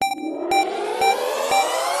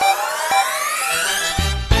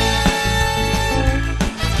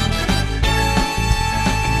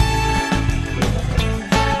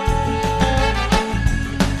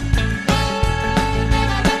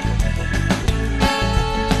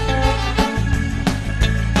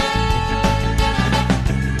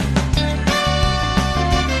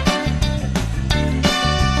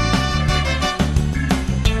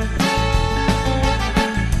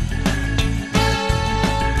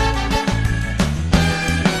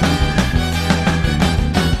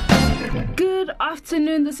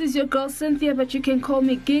this is your girl Cynthia, but you can call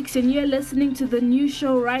me Gigs, and you're listening to the new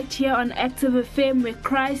show right here on Active FM, where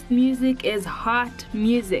Christ music is hot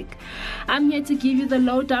music. I'm here to give you the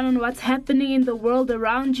lowdown on what's happening in the world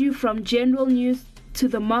around you, from general news to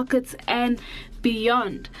the markets and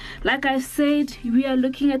beyond. Like I said, we are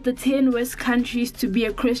looking at the 10 worst countries to be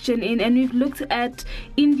a Christian in, and we've looked at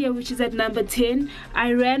India, which is at number 10,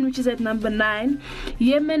 Iran, which is at number 9,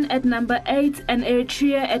 Yemen at number 8, and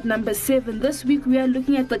Eritrea at number 7. This week we are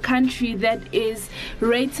looking at the country that is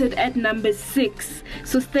rated at number 6.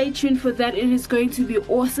 So stay tuned for that. It is going to be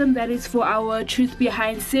awesome. That is for our Truth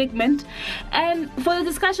Behind segment. And for the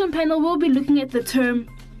discussion panel, we'll be looking at the term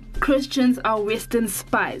Christians are Western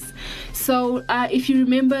spies. So if you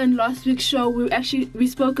remember in last week's show, we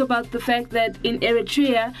spoke about the fact that in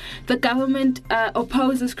Eritrea the government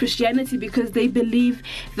opposes Christianity because they believe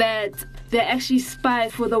that they're actually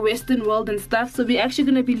spies for the Western world and stuff. So we're actually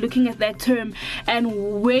going to be looking at that term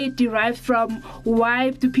and where it derives from.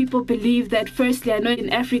 Why do people believe that? Firstly, I know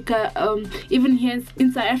in Africa, even here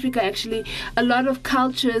in South Africa actually, a lot of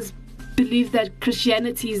cultures believe that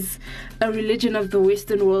Christianity is a religion of the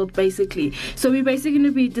Western world, basically. So we're basically going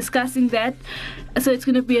to be discussing that. So it's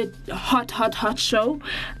going to be a hot show.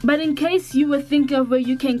 But in case you were thinking of where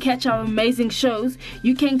you can catch our amazing shows,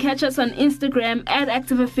 you can catch us on Instagram at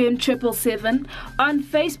ActiveFM777, on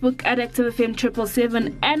Facebook at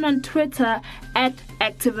ActiveFM777, and on Twitter at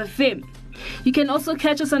ActiveFM. You can also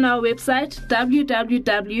catch us on our website,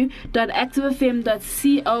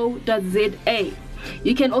 www.activefm.co.za.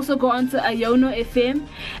 You can also go onto Iono FM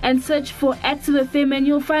and search for Active FM, and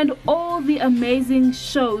you'll find all the amazing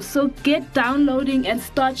shows. So get downloading and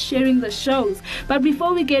start sharing the shows. But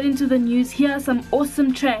before we get into the news, here are some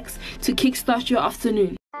awesome tracks to kickstart your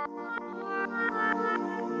afternoon.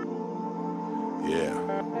 Yeah,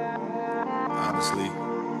 honestly,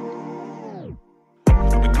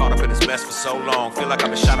 I've been caught up in this mess for so long. Feel like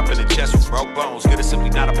I've been shot up in the chest with broke bones. Good is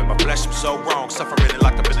simply not up in my flesh, I'm so wrong. Suffering and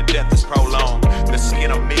locked up in the death that's prolonged. The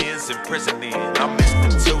skin I'm in's in prison in. I'm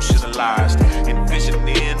institutionalized,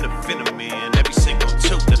 envisioning the venom in every single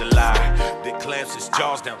tooth of the lie that clamps its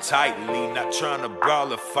jaws down tightly. Not trying to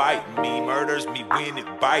brawl or fight me. Murders me when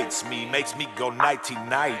it bites me. Makes me go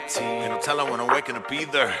nighty-nighty. And I'm telling when I'm waking up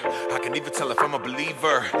either. I can even tell if I'm a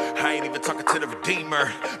believer. I ain't even talking to the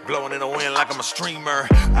Redeemer. Blowing in the wind like I'm a streamer.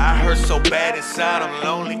 I hurt so bad inside, I'm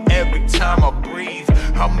lonely every time I breathe.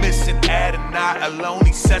 I'm missing Adonai alone,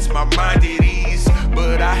 he sets my mind at ease.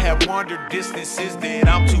 But I have wandered distances that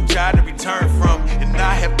I'm too tired to return from. And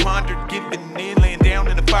I have pondered giving in, laying down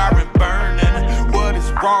in the fire and burning. What is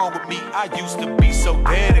wrong with me? I used to be so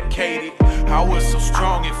dedicated. I was so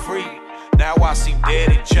strong and free. Now I seem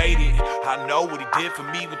dead and jaded. I know what he did for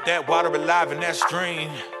me with that water alive in that stream.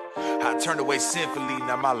 I turned away sinfully,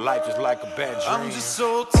 now my life is like a bad dream. I'm just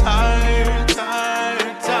so tired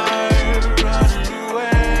running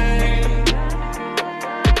away.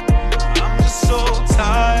 I'm just so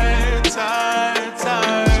tired running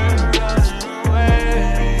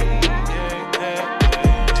away.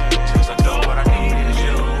 Cause I know what I need is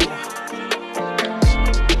you,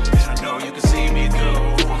 and I know you can see me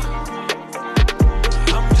through.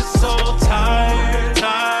 I'm just so tired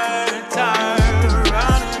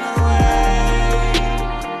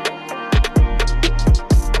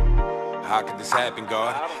How could this happen,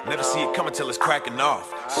 God? Never see it coming till it's cracking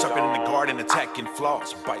off. Serpent in the garden attacking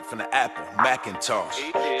flaws. Bite from the apple, Macintosh.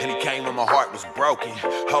 And he came when my heart was broken.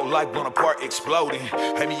 Whole life blown apart, exploding.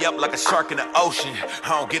 Had me up like a shark in the ocean. I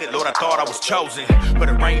don't get it, Lord, I thought I was chosen. But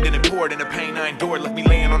it rained and it poured, and the pain I endured left me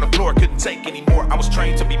laying on the floor. Couldn't take anymore. I was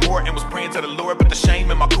trained to be more and was praying to the Lord. But the shame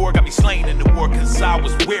in my core got me slain in the war. Cause I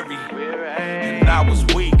was weary and I was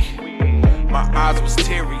weak. My eyes was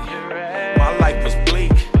teary. My life was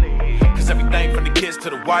bleak. Everything from the kids to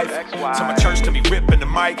the wife, to my church to me ripping the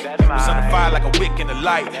mic, was under fire like a wick in the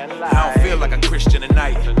light. I don't feel like a Christian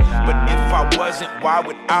tonight, but if I wasn't, why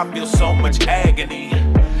would I feel so much agony?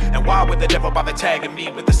 And why would the devil bother tagging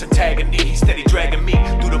me with this antagony? He's steady dragging me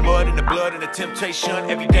through the mud and the blood and the temptation.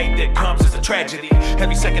 Every day that comes is a tragedy.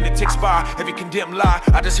 Every second it ticks by, every condemned lie,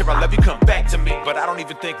 I just hear I love you come back to me. But I don't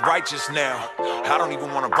even think righteous now. I don't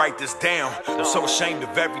even want to write this down. I'm so ashamed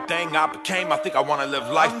of everything I became. I think I want to live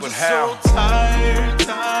life, but how? I'm so tired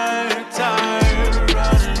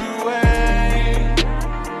running away.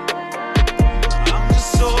 I'm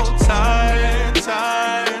just so tired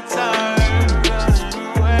running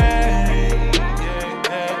away.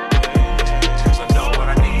 Cause I know what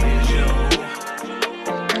I need is you,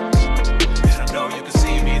 and I know you can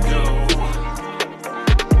see me through.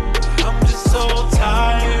 I'm just so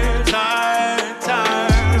tired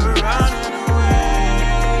running away.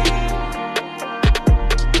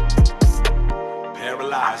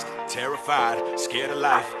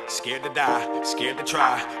 life, scared to die, scared to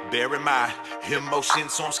try. Bear in mind,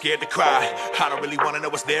 emotions, so I'm scared to cry. I don't really wanna know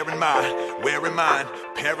what's there in mine. Where in mine?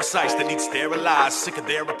 Parasites that need sterilized. Sick of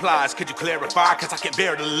their replies, could you clarify? Cause I can't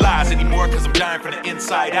bear the lies anymore, cause I'm dying from the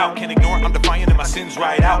inside out. Can't ignore, I'm defiant my sins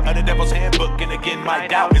right out of the devil's handbook. And again, my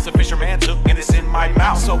doubt is a fisherman's hook and it's in my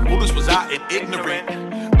mouth. So foolish was I and ignorant.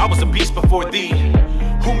 I was a beast before thee.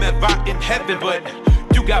 Whom have I in heaven but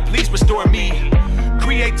you, God, please restore me.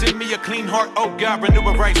 Create in me a clean heart, oh God, renew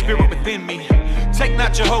a right spirit within me. Take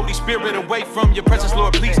not your Holy Spirit away from your presence,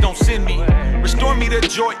 Lord, please don't send me. Restore me the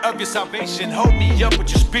joy of your salvation, hold me up with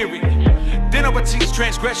your spirit. Then I will teach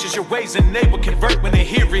transgressions your ways and they will convert when they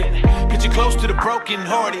hear it. Cause you're close to the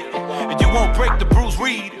brokenhearted, and you won't break the bruised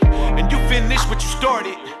reed. And you finish what you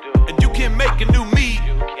started, and you can make a new me.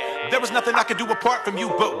 There was nothing I could do apart from you,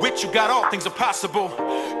 but with you, God, all things are possible.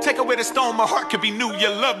 Take away the stone, my heart could be new.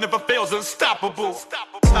 Your love never fails, unstoppable.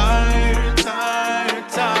 Tired, tired,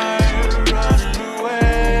 tired, running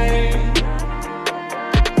away.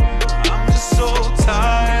 I'm just so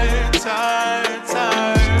tired, tired,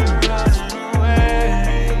 tired, running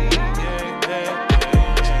away. Yeah, yeah,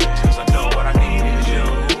 yeah. 'Cause I know what I need is you,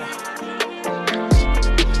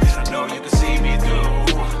 and I know you can see me through.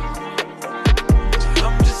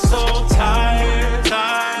 I'm just so tired,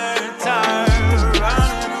 tired, tired,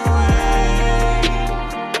 running away.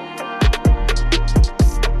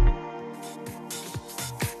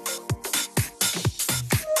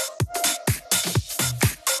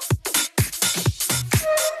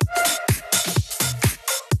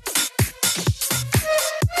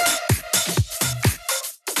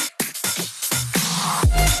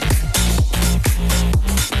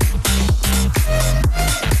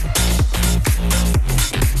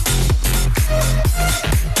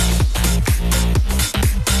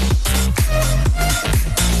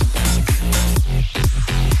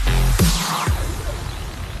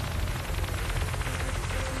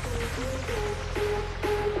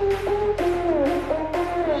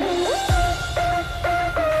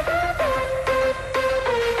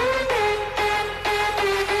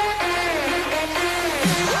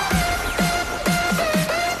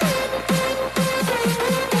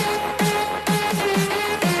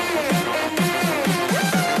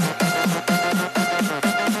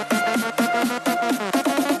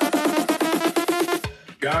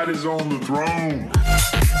 God is on the throne.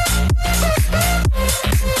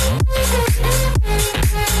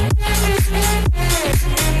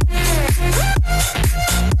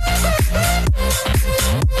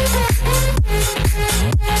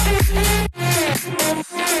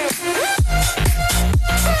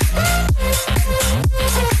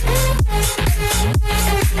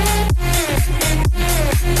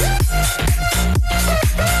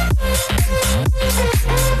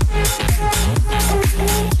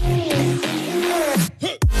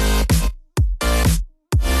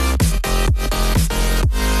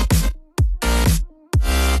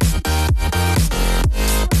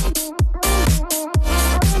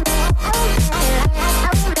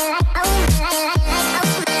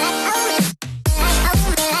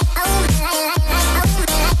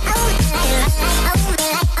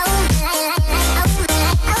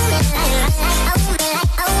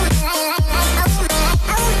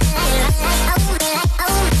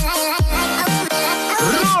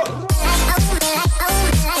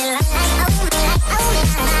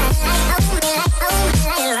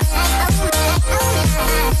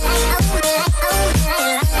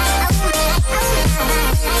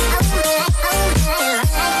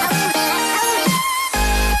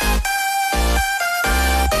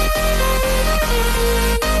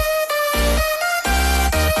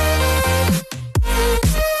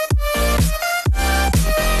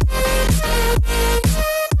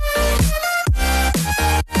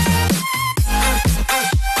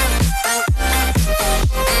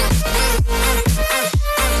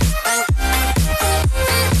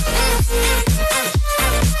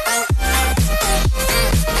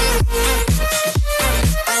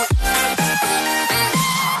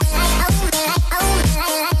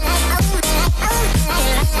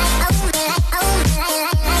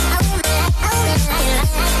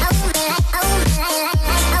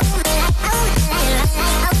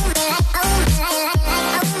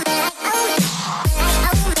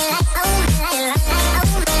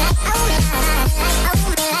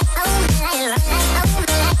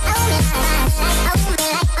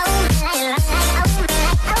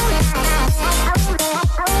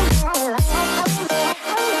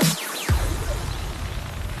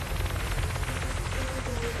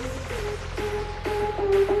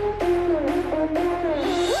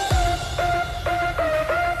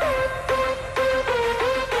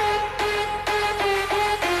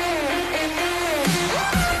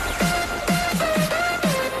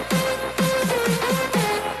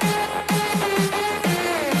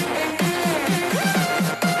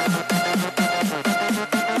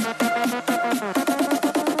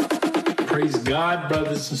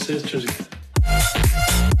 brothers and sisters.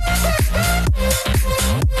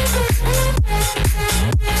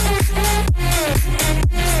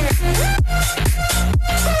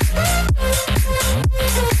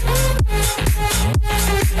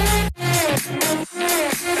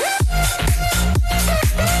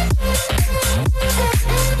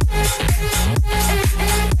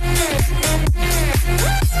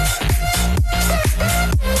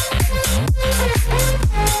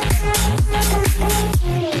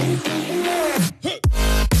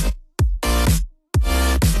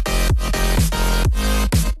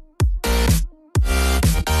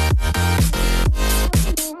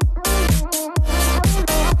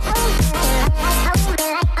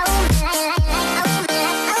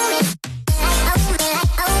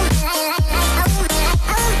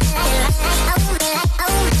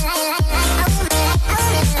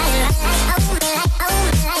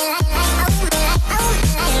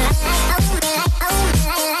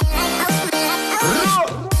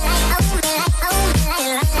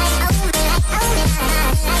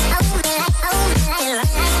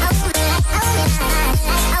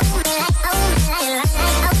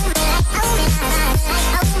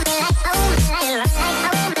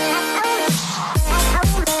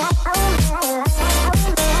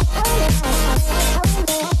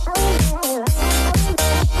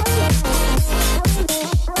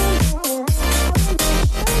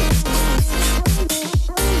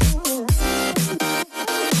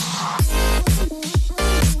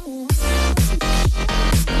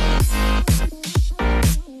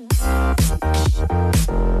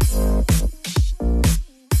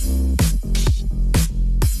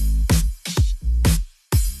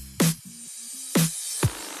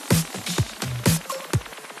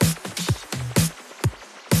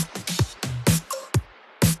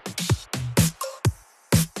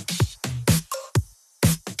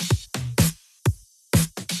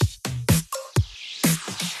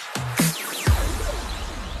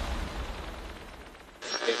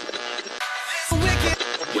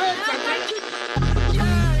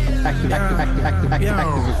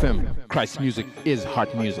 Active FM. Christ music is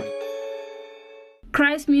hot music.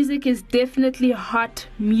 Christ music is definitely hot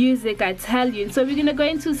music, I tell you. So we're going to go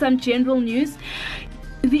into some general news.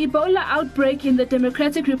 The Ebola outbreak in the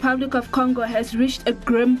Democratic Republic of Congo has reached a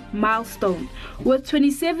grim milestone. With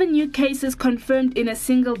 27 new cases confirmed in a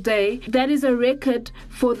single day, that is a record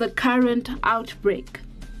for the current outbreak.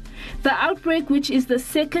 The outbreak, which is the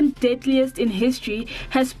second deadliest in history,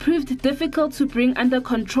 has proved difficult to bring under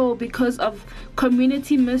control because of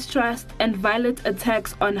community mistrust and violent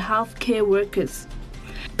attacks on healthcare workers.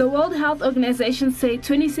 The World Health Organization say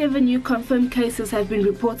 27 new confirmed cases have been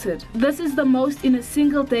reported. This is the most in a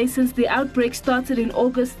single day since the outbreak started in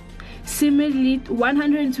August. Similarly,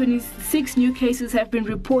 126 new cases have been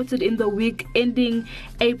reported in the week ending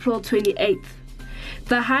April 28th.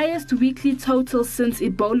 The highest weekly total since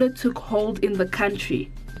Ebola took hold in the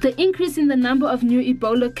country. The increase in the number of new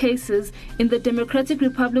Ebola cases in the Democratic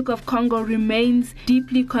Republic of Congo remains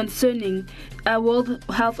deeply concerning, World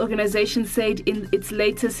Health Organization said in its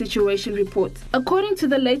latest situation report. According to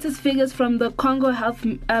the latest figures from the Congo Health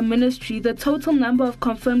Ministry, the total number of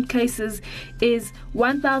confirmed cases is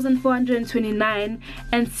 1,429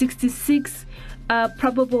 and 66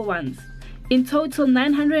 probable ones. In total,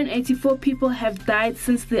 984 people have died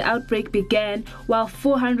since the outbreak began, while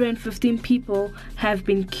 415 people have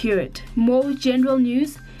been cured. More general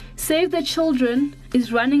news. Save the Children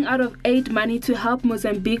is running out of aid money to help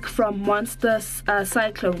Mozambique from monster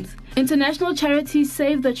cyclones. International charity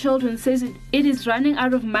Save the Children says it is running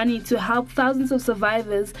out of money to help thousands of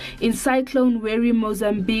survivors in cyclone-weary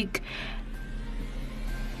Mozambique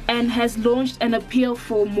and has launched an appeal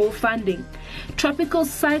for more funding. Tropical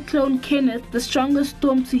Cyclone Kenneth, the strongest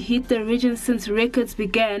storm to hit the region since records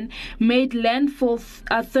began, made landfall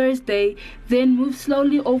Thursday, then moved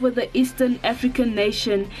slowly over the eastern African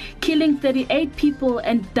nation, killing 38 people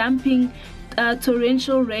and dumping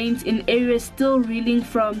torrential rains in areas still reeling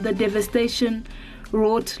from the devastation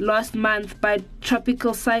wrought last month by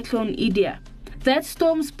Tropical Cyclone Idai. That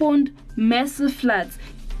storm spawned massive floods,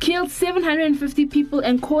 killed 750 people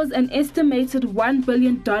and caused an estimated $1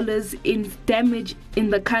 billion in damage in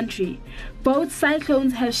the country. Both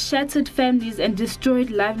cyclones have shattered families and destroyed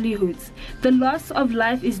livelihoods. The loss of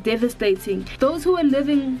life is devastating. Those who were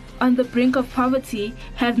living on the brink of poverty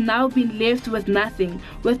have now been left with nothing.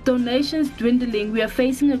 With donations dwindling, we are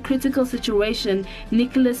facing a critical situation,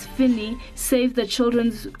 Nicholas Finney, Save the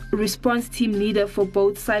Children's response team leader for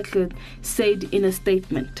both cyclones, said in a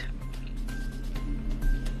statement.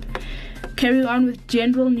 Carry on with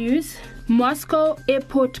general news. Moscow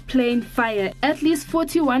airport plane fire. At least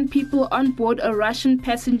 41 people on board a Russian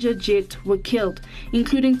passenger jet were killed,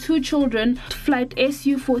 including 2 children. Flight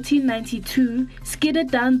Su-1492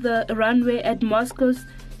 skidded down the runway at Moscow's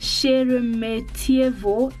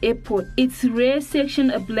Sheremetyevo airport. Its rear section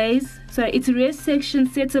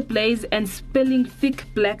set ablaze and spilling thick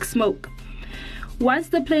black smoke. Once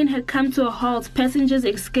the plane had come to a halt, passengers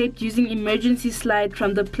escaped using emergency slide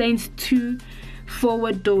from the plane's 2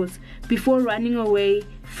 forward doors before running away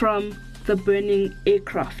from the burning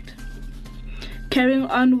aircraft. Carrying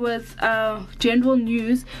on with general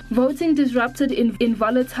news, voting disrupted in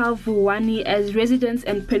volatile Vuwani as residents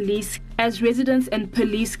and police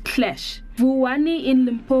clash. Vuwani in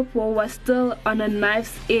Limpopo was still on a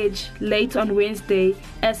knife's edge late on Wednesday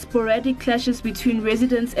as sporadic clashes between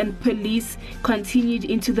residents and police continued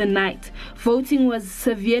into the night. Voting was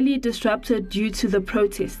severely disrupted due to the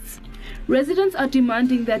protests. Residents are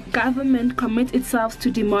demanding that government commit itself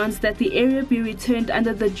to demands that the area be returned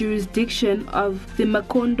under the jurisdiction of the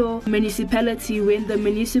Makondo municipality when the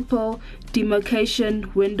municipal demarcation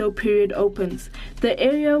window period opens. The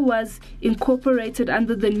area was incorporated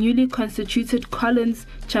under the newly constituted Collins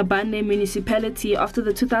Chabane municipality after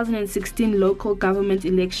the 2016 local government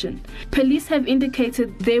election. Police have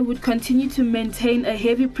indicated they would continue to maintain a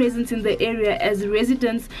heavy presence in the area as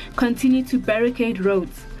residents continue to barricade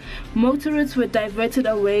roads. Motorists were diverted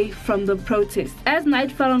away from the protest. As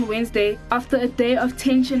night fell on Wednesday, after a day of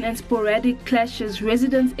tension and sporadic clashes,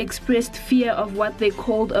 residents expressed fear of what they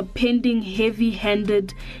called a pending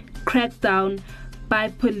heavy-handed crackdown by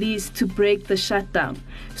police to break the shutdown.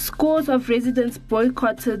 Scores of residents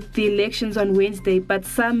boycotted the elections on Wednesday, but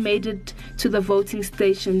some made it to the voting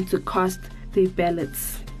station to cast their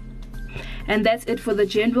ballots. And that's it for the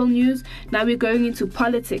general news. Now we're going into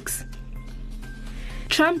politics.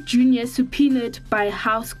 Trump Jr. subpoenaed by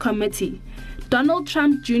House committee. Donald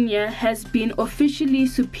Trump Jr. has been officially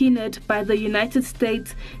subpoenaed by the United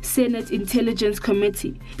States Senate Intelligence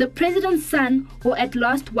Committee. The president's son, or at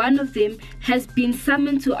last one of them, has been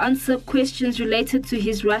summoned to answer questions related to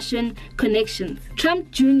his Russian connections.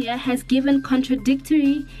 Trump Jr. has given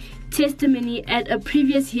contradictory testimony at a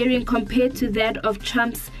previous hearing compared to that of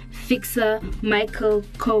Trump's fixer Michael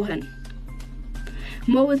Cohen.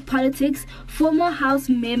 More with politics, former House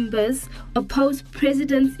members oppose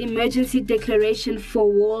President's emergency declaration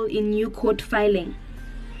for wall in new court filing.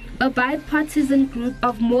 A bipartisan group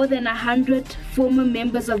of more than 100 former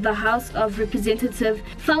members of the House of Representatives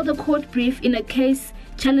filed a court brief in a case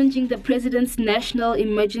challenging the President's national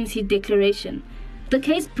emergency declaration. The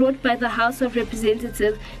case brought by the House of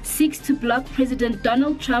Representatives seeks to block President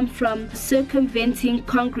Donald Trump from circumventing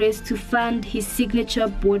Congress to fund his signature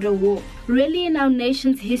border wall. Rarely in our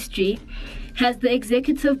nation's history has the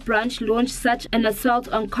executive branch launched such an assault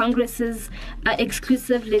on Congress's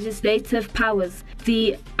exclusive legislative powers,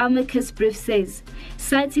 the amicus brief says,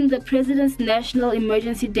 citing the president's national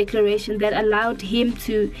emergency declaration that allowed him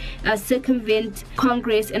to circumvent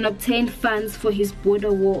Congress and obtain funds for his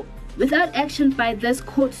border wall. Without action by this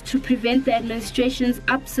court to prevent the administration's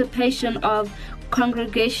usurpation of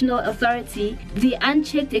congregational authority, the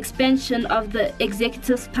unchecked expansion of the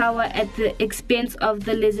executive's power at the expense of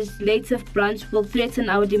the legislative branch will threaten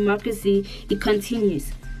our democracy, it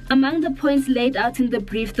continues. Among the points laid out in the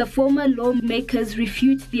brief, the former lawmakers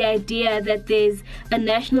refute the idea that there's a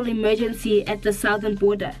national emergency at the southern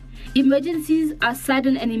border. Emergencies are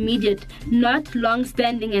sudden and immediate, not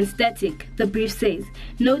long-standing and static, the brief says,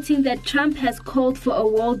 noting that Trump has called for a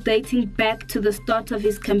wall dating back to the start of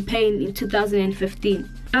his campaign in 2015.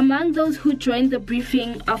 Among those who joined the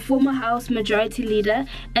briefing are former House Majority Leader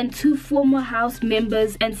and 2 former House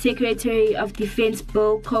members and Secretary of Defense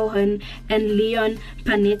Bill Cohen and Leon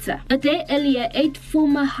Panetta. A day earlier, 8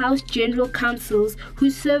 former House General Counsels who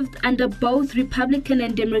served under both Republican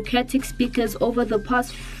and Democratic speakers over the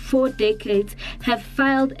past 4 decades have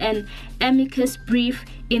filed an amicus brief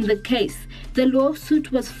in the case. The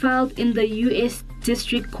lawsuit was filed in the U.S.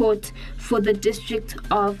 District Court for the District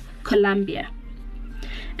of Columbia.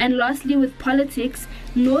 And lastly, with politics,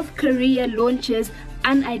 North Korea launches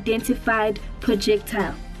unidentified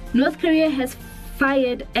projectile. North Korea has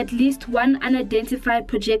fired at least one unidentified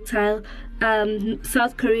projectile,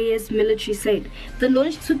 South Korea's military said. The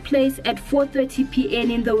launch took place at 4:30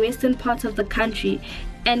 p.m. in the western part of the country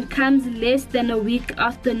and comes less than a week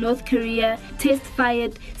after North Korea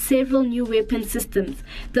test-fired several new weapon systems,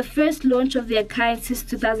 the first launch of their kind since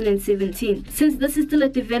 2017. Since this is still a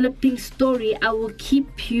developing story, I will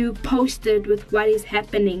keep you posted with what is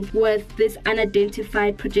happening with this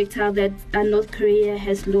unidentified projectile that North Korea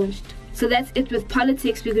has launched. So that's it with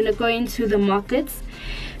politics. We're going to go into the markets.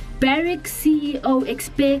 Barrick CEO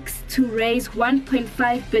expects to raise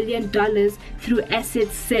 $1.5 billion through asset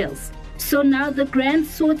sales. So now the grand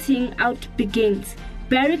sorting out begins.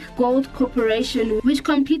 Barrick Gold Corporation, which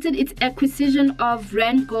completed its acquisition of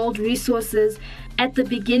Rand Gold Resources at the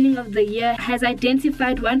beginning of the year, has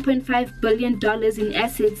identified $1.5 billion in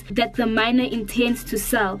assets that the miner intends to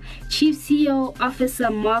sell, Chief CEO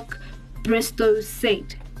Officer Mark Bristow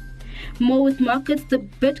said. More with markets, the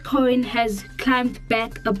Bitcoin has climbed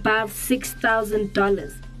back above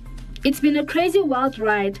 $6,000. It's been a crazy wild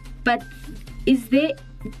ride, but is there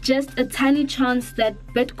just a tiny chance that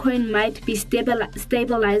Bitcoin might be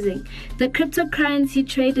stabilizing? The cryptocurrency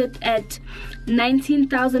traded at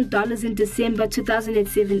 $19,000 in December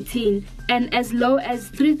 2017 and as low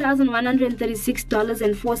as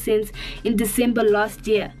 $3,136.04 in December last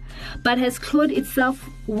year, but has clawed itself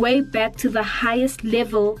way back to the highest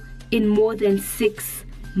level in more than 6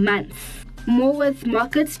 months. More with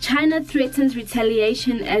markets, China threatens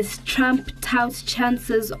retaliation as Trump touts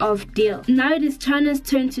chances of deal. Now it is China's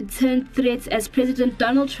turn to turn threats as President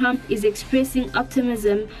Donald Trump is expressing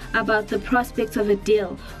optimism about the prospect of a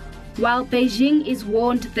deal, while Beijing is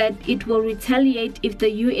warned that it will retaliate if the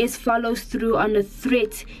US follows through on a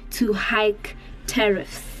threat to hike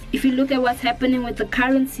tariffs. If you look at what's happening with the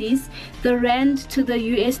currencies, the rand to the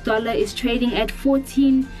US dollar is trading at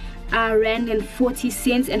 14 rand and 40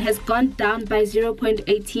 cents and has gone down by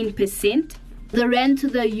 0.18%. The rand to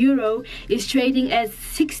the euro is trading at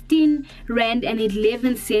 16 rand and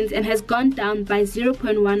 11 cents and has gone down by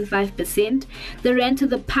 0.15%. The rand to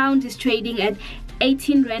the pound is trading at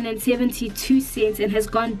 18 rand and 72 cents and has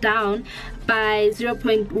gone down by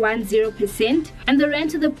 0.10%. And the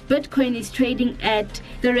rand to the Bitcoin is trading at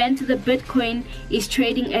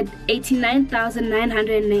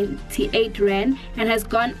 89,998 rand and has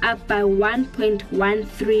gone up by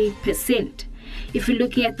 1.13%. If you're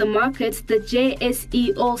looking at the markets, the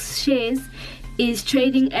JSE All Shares is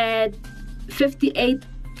trading at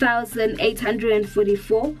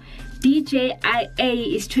 58,844.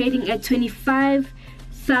 DJIA is trading at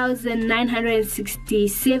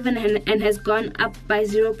 25,967 and has gone up by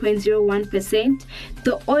 0.01%.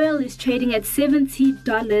 The oil is trading at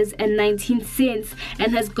 $70.19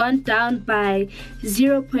 and has gone down by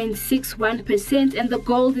 0.61%. And the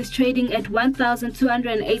gold is trading at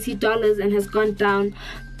 $1,280 and has gone down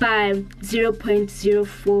by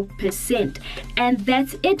 0.04%. And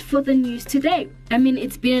that's it for the news today. I mean,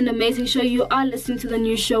 it's been an amazing show. You are listening to the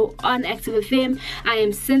new show on Active FM. I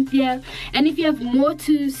am Cynthia. And if you have more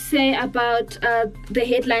to say about the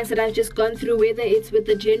headlines that I've just gone through, whether it's with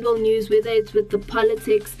the general news, whether it's with the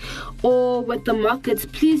politics or with the markets,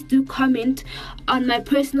 please do comment on my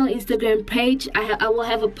personal Instagram page. I will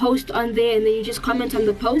have a post on there and then you just comment on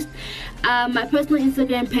the post. My personal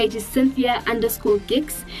Instagram page is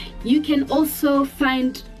Cynthia_Gigs. You can also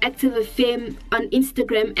find Active FM on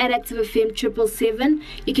Instagram at Active FM 777.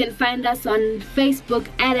 You can find us on Facebook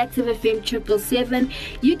at Active FM 777.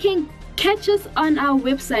 You can catch us on our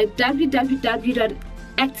website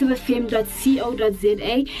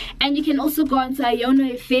www.activefm.co.za, and you can also go onto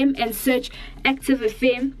Iona FM and search Active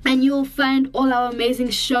FM and you'll find all our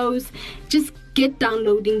amazing shows. Just get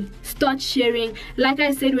downloading, start sharing. Like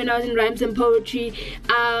I said when I was in Rhymes and Poetry,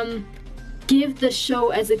 give the show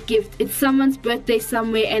as a gift. It's someone's birthday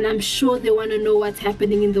somewhere and I'm sure they want to know what's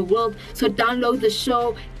happening in the world. So download the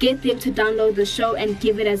show, get them to download the show and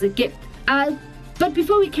give it as a gift. But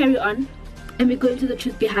before we carry on and we go into the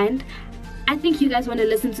truth behind, I think you guys want to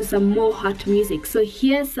listen to some more hot music. So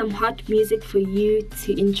here's some hot music for you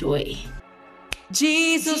to enjoy.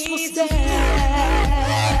 Jesus will stay.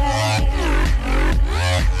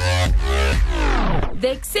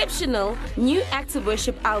 The exceptional new Active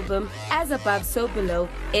Worship album, As Above So Below,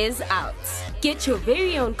 is out. Get your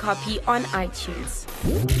very own copy on iTunes.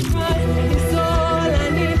 Christ is all I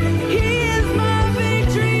need. He is my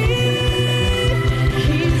victory.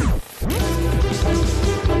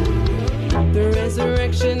 The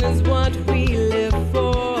resurrection is what we live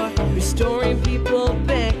for, restoring people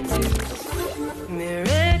back to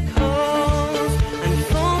miracles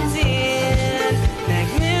unfolding,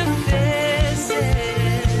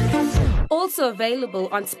 magnificent. Also available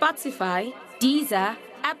on Spotify, Deezer,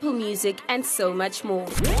 Apple Music, and so much more.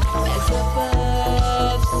 As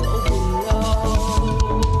above, so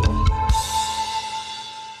below.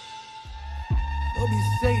 Don't be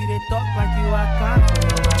say they talk like you are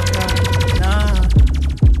confident. Nah,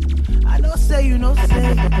 I don't say you know say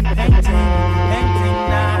you be painting,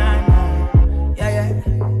 nah. Yeah.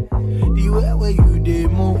 The way where you they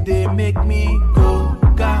move, they make me go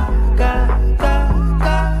ga ga ga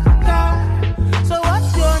ga ga. So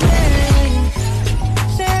what's your name?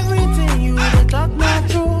 Say every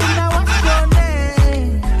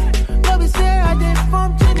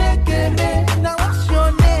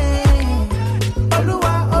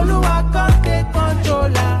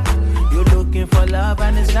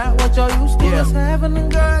heaven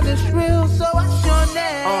and girl, it's real. So what's your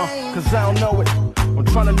name? Cause I don't know it. I'm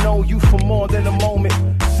trying to know you for more than a moment.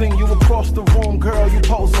 Sing you across the room, girl, you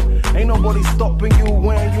posing. Ain't nobody stopping you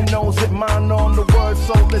when you knows it. Mind on the words,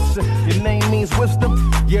 so listen. Your name means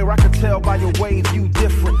wisdom. Yeah, I can tell by your ways you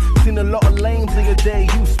different. Seen a lot of lanes in your day,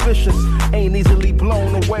 you suspicious. Ain't easily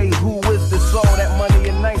blown away. Who is this? All that money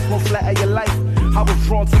and nights won't flatter your life. I was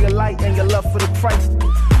drawn to your light and your love for the Christ.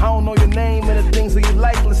 I don't know your name and the things that you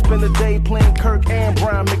like. Let's spend the day playing Kirk and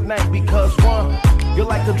Brian McKnight. Because one, you're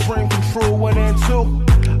like a dream come true, and then two,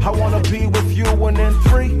 I wanna be with you, and then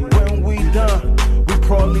three, when we done, we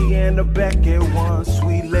probably end up back at one,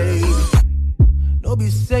 sweet lady. Don't be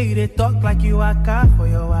say they talk like you waka for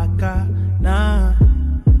your waka, nah.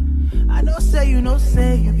 I know say you know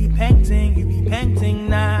say you be painting,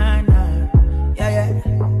 nah, nah. Yeah, yeah.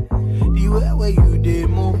 The way where you they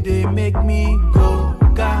move, they make me go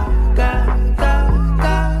ga ga ga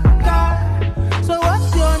ga ga. So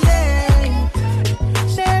what's your name?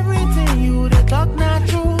 Say everything you they talk not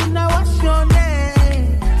true. Now what's your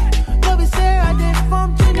name? Don't be say I did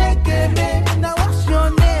from Chineke, babe. Now what's your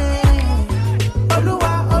name?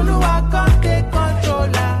 Oluwa, can't take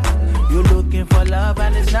controller. You're looking for love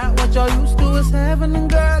and it's not what you're used to. It's heaven and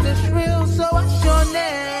girl, it's real. So what's your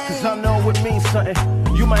name? Cause I know it means something.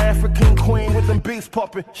 You my African queen with them beats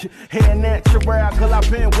popping. Hair natural, girl, I've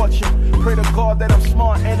been watching. Pray to God that I'm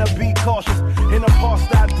smart and I be cautious. In the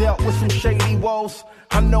past I dealt with some shady woes.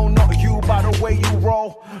 I know not you by the way you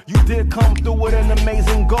roll. You did come through with an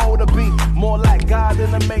amazing goal to be more like God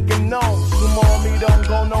than to make it known. Sumo on me don't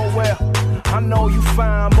go nowhere. I know you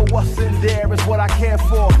fine, but what's in there is what I care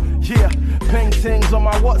for. Yeah, paintings on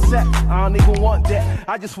my WhatsApp, I don't even want that.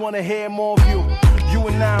 I just wanna hear more of you. You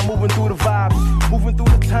and I moving through the vibes, moving through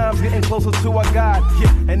the times, getting closer to our God,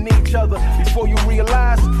 yeah, and each other before you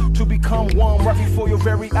realize to become one right before your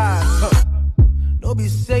very eyes. Don't be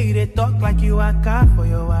say they talk like you waka for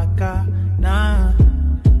your waka, nah.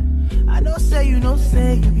 I know say you know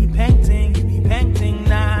say you be painting,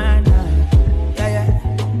 nah, nah. Yeah, yeah.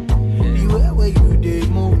 The way where you they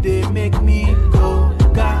move, they make me go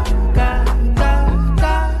ga ga ga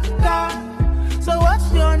ga ga. So what's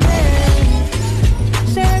your name?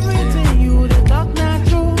 Say everything you they talk not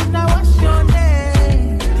true. Now what's your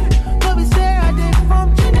name? Don't be say I did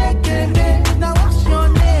from Chineke, babe. Now what's your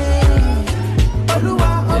name?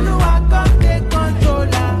 Oluwa, can't take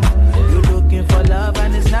controller. You're looking for love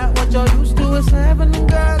and it's not what you're used to. It's heaven and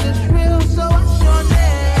girl, it's real. So what's your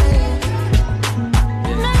name?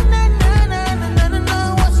 Na na na na na na na.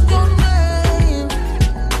 What's your name?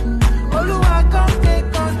 Oluwa, can't take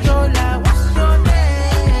controller. What's your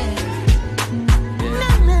name? Na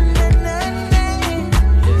na na na na.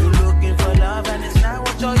 You're looking for love and it's not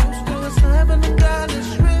what you're used to. It's heaven and girl,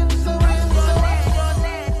 it's real. So what's your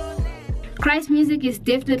name? Christ music is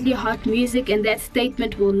definitely hot music, and that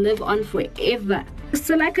statement will live on forever.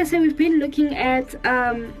 So like I said, we've been looking at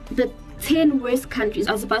the 10 worst countries.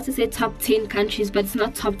 I was about to say top 10 countries, but it's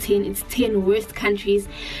not top 10, it's 10 worst countries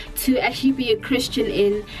to actually be a Christian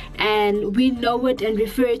in, and we know it and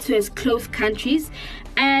refer it to as closed countries.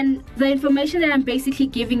 And the information that I'm basically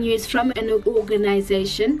giving you is from an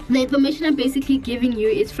organization. The information I'm basically giving you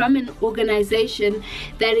is from an organization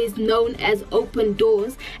that is known as Open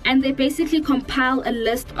Doors, and they basically compile a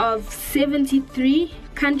list of 73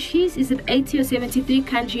 countries. Is it 80 or 73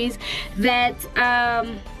 countries that are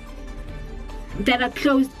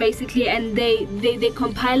closed basically, and they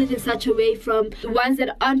compile it in such a way from the ones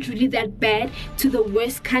that aren't really that bad to the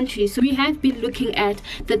worst countries. So we have been looking at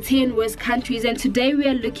the 10 worst countries, and today we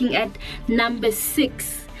are looking at number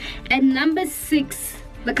 6. At number 6,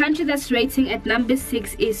 the country that's rating at number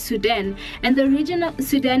 6 is Sudan, and the region of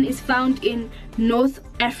Sudan is found in North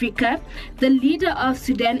Africa. The leader of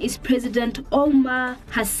Sudan is President Omar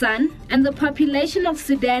Hassan, and the population of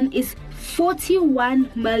Sudan is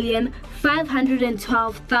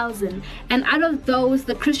 41,512,000, and out of those,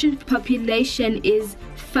 the Christian population is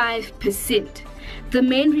 5%. The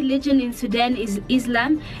main religion in Sudan is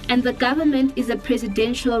Islam, and the government is a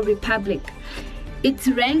presidential republic. It's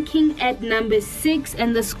ranking at number 6,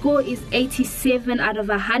 and the score is 87 out of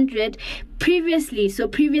 100. Previously is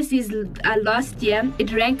last year,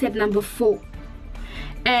 it ranked at number 4.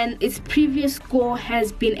 And its previous score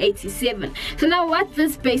has been 87. So now what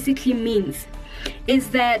this basically means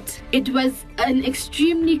is that it was an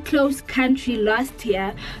extremely close country last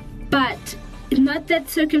year, but not that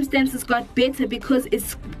circumstances got better, because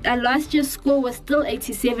its last year's score was still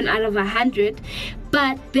 87 out of 100,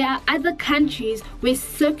 but there are other countries where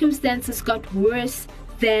circumstances got worse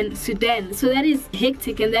than Sudan. So that is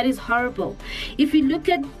hectic and that is horrible. If you look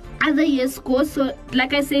at other years' scores. So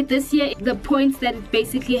like I said, this year the points that it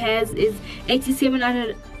basically has is 87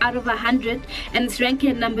 out of 100, and it's ranked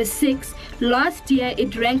at number 6. Last year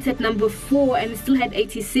it ranked at number 4 and it still had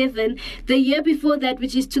 87. The year before that,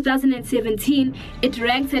 which is 2017, it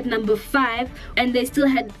ranked at number 5 and they still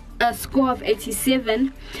had a score of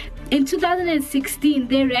 87. In 2016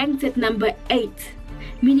 they ranked at number 8,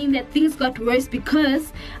 meaning that things got worse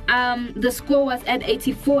because the score was at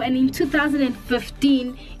 84, and in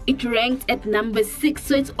 2015 it ranked at number 6.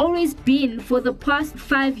 So it's always been, for the past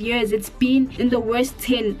 5 years, it's been in the worst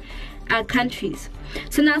 10 countries.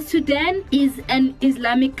 So now Sudan is an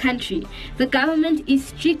Islamic country. The government is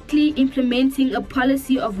strictly implementing a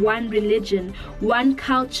policy of one religion, one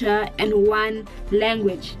culture, and one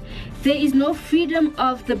language. There is no freedom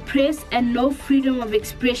of the press and no freedom of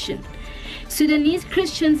expression. Sudanese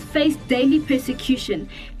Christians face daily persecution.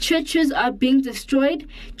 Churches are being destroyed.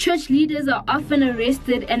 Church leaders are often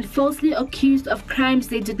arrested and falsely accused of crimes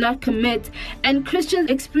they did not commit. And Christians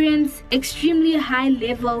experience extremely high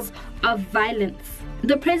levels of violence.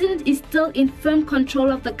 The president is still in firm control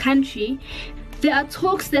of the country. There are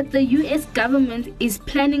talks that the US government is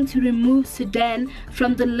planning to remove Sudan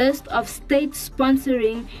from the list of states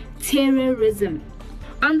sponsoring terrorism.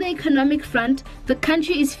 On the economic front, the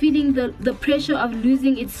country is feeling the pressure of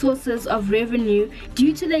losing its sources of revenue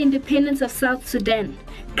due to the independence of South Sudan.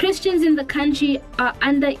 Christians in the country are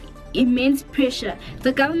under immense pressure.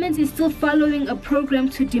 The government is still following a program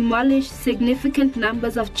to demolish significant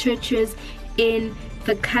numbers of churches in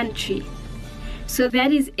the country. So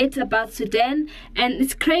that is it about Sudan, and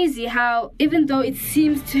it's crazy how even though it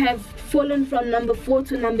seems to have fallen from number 4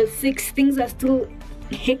 to number 6, things are still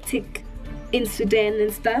hectic in Sudan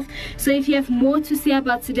and stuff. So if you have more to say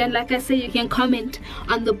about Sudan, like I said, you can comment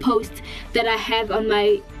on the post that I have on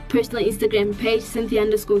my personal Instagram page,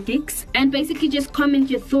 Cynthia_Geeks, and basically just comment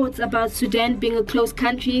your thoughts about Sudan being a closed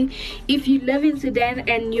country. If you live in Sudan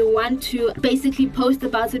and you want to basically post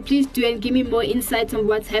about it, please do, and give me more insights on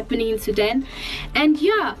what's happening in Sudan. And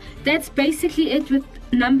yeah, that's basically it with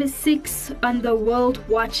number 6 on the World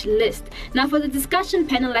Watch list. Now for the discussion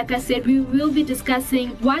panel, like I said, we will be discussing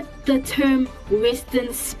what the term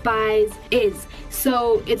Western spies is.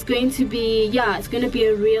 So it's going to be, it's going to be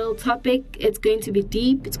a real topic. It's going to be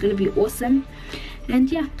deep. It's going to be awesome.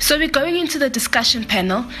 And yeah. So we're going into the discussion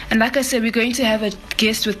panel, and like I said, we're going to have a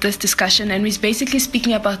guest with this discussion, and we're basically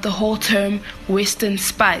speaking about the whole term Western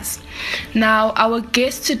spies. Now, our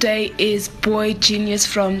guest today is Boy Genius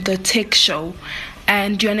from the Tech Show.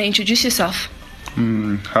 And do you want to introduce yourself?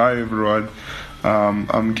 Hi everyone,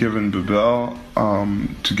 I'm Kevin Bebel.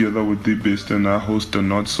 Together with the Best, and I host the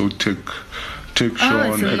Not So Tech show.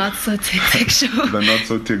 Oh, it's a Not So Tech show. The Not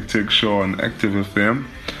So Tech show on Active FM.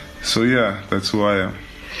 So yeah, that's who I am.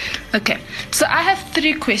 Okay, so I have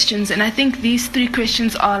 3 questions, and I think these 3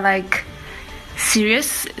 questions are like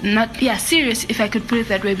serious, serious, if I could put it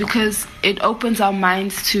that way, because it opens our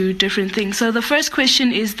minds to different things. So the first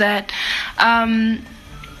question is that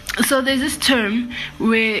so there's this term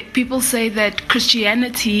where people say that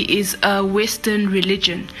Christianity is a Western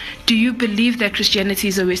religion. Do you believe that Christianity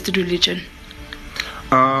is a Western religion?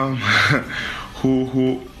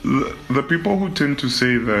 The people who tend to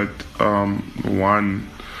say that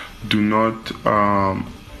do not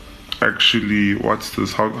actually,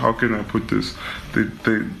 how can I put this?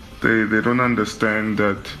 They don't understand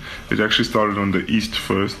that it actually started on the East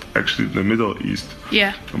first, actually the Middle East.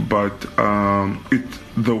 Yeah. But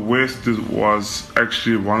the West was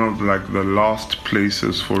actually one of the last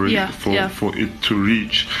places for it for it to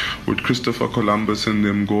reach, with Christopher Columbus and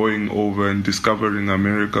them going over and discovering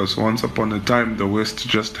America. So once upon a time, the West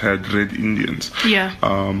just had red Indians. Yeah.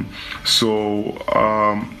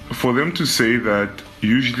 For them to say that,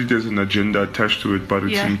 usually there's an agenda attached to it, but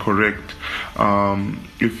it's incorrect.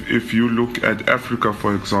 If you look at Africa,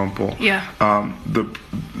 for example,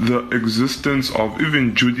 the existence of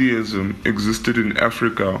even Judaism existed in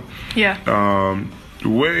Africa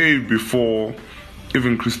way before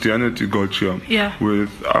even Christianity got here.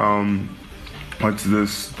 With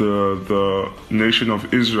the nation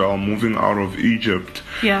of Israel moving out of Egypt,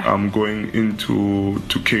 going into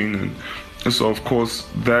Canaan. So of course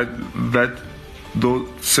those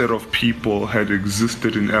set of people had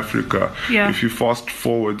existed in Africa. If you fast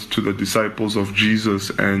forward to the disciples of Jesus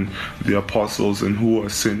and the apostles and who were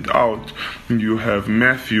sent out, you have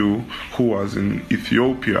Matthew, who was in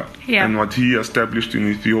Ethiopia, and what he established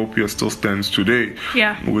in Ethiopia still stands today,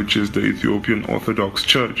 which is the Ethiopian Orthodox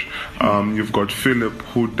Church. You've got Philip,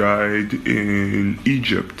 who died in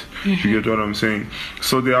Egypt. You get what I'm saying?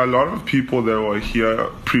 So there are a lot of people that were here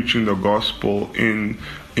preaching the gospel in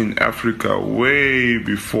in Africa way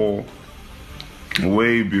before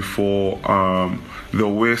the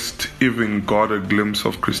West even got a glimpse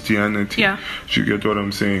of Christianity. Yeah. You get what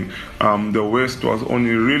I'm saying? The West was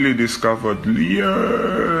only really discovered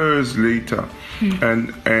years later.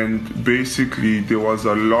 And basically there was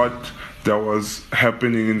a lot that was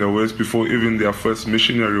happening in the West before even their first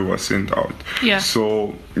missionary was sent out. Yeah.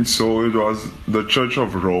 So it was the Church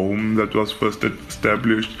of Rome that was first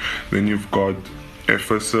established. Then you've got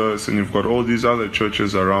Ephesus, and you've got all these other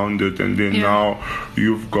churches around it, and then now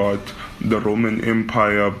you've got the Roman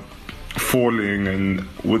Empire falling, and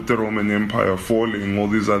with the Roman Empire falling, all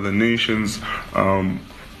these other nations are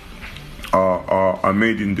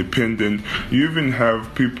made independent. You even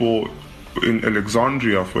have people in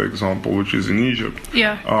Alexandria, for example, which is in Egypt,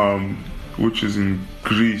 which is in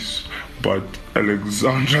Greece, but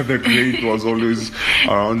Alexander the Great was always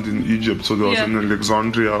around in Egypt, so there was an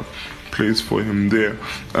Alexandria place for him there.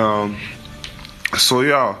 I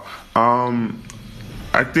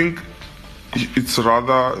think it's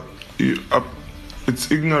rather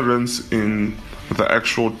it's ignorance in the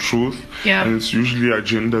actual truth, and it's usually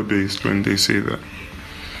agenda based when they say that.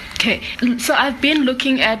 Okay, so I've been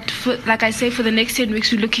looking at, like I say, for the next 10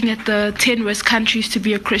 weeks, we're looking at the 10 worst countries to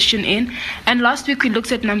be a Christian in. And last week we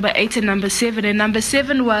looked at number 8 and number 7, and number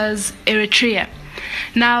 7 was Eritrea.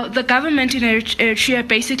 Now, the government in Eritrea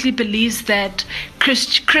basically believes that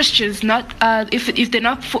Christians, not if they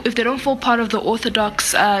don't fall part of the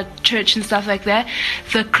Orthodox church and stuff like that,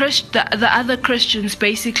 the other Christians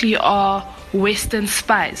basically are Western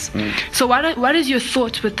spies. So what is your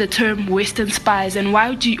thoughts with the term Western spies, and why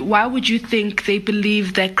would you think they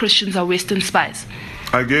believe that Christians are Western spies?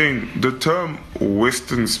 Again, the term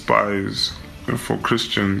Western spies for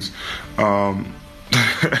Christians,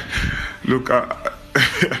 look,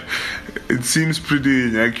 it seems pretty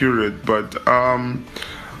inaccurate, but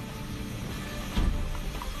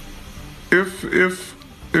if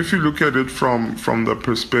you look at it from the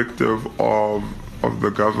perspective of the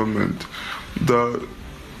government, the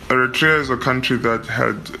Eritrea is a country that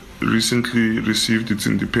had recently received its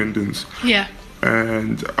independence. Yeah.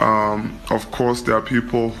 And of course there are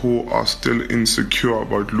people who are still insecure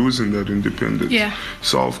about losing that independence. Yeah.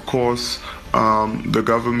 So of course the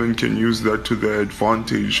government can use that to their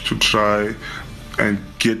advantage to try and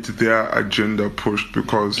get their agenda pushed,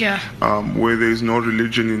 because where there is no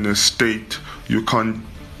religion in a state, you can't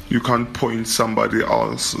point somebody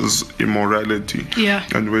else's immorality. Yeah.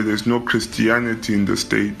 And where there's no Christianity in the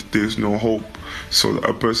state, there's no hope. So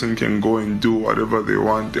a person can go and do whatever they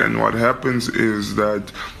want, and what happens is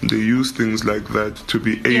that they use things like that to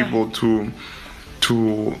be able to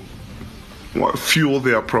fuel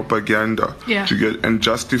their propaganda, to get and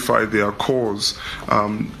justify their cause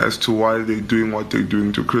as to why they're doing what they're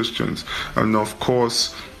doing to Christians. And of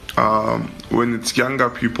course, when it's younger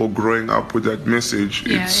people growing up with that message,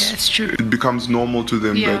 it's true. It becomes normal to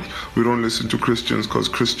them that we don't listen to Christians because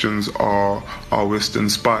Christians are Western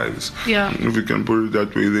spies. Yeah. If we can put it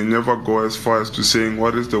that way, they never go as far as to saying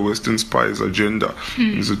what is the Western spies' agenda.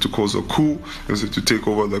 Is it to cause a coup? Is it to take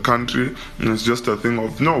over the country? And it's just a thing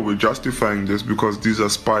of, no, we're justifying this because these are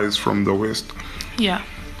spies from the West. Yeah.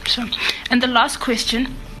 So, and the last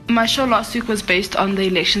question. My show last week was based on the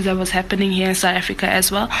elections that was happening here in South Africa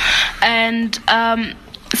as well. And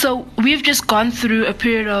so we've just gone through a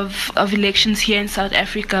period of elections here in South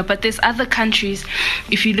Africa, but there's other countries,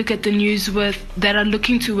 if you look at the news, that are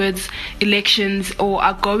looking towards elections or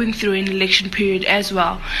are going through an election period as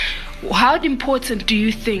well. How important do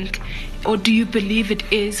you think, or do you believe it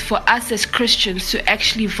is, for us as Christians to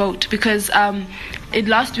actually vote? Because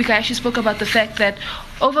last week I actually spoke about the fact that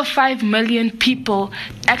over 5 million people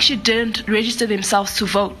actually didn't register themselves to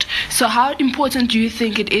vote. So how important do you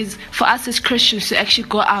think it is for us as Christians to actually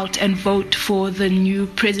go out and vote for the new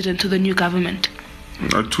president or the new government?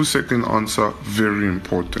 A 2-second answer, very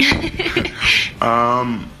important.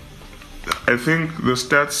 I think the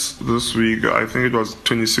stats this week, I think it was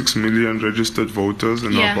 26 million registered voters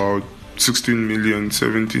and about 16 million,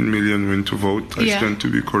 17 million went to vote. I stand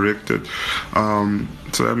to be corrected.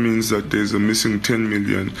 So that means that there's a missing 10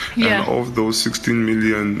 million. And of those 16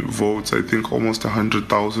 million votes, I think almost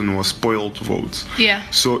 100,000 were spoiled votes. Yeah.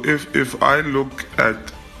 So if I look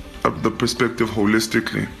at the perspective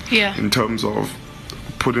holistically, in terms of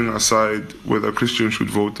putting aside whether Christians should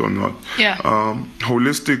vote or not,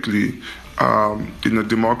 holistically, in a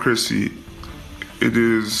democracy,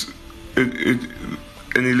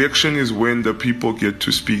 an election is when the people get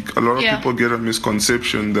to speak. A lot of people get a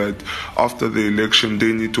misconception that after the election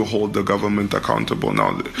they need to hold the government accountable.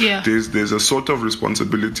 Now, there's a sort of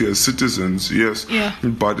responsibility as citizens, yes,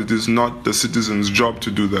 but it is not the citizens' job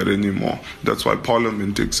to do that anymore. That's why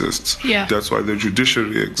Parliament exists. That's why the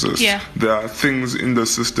judiciary exists. There are things in the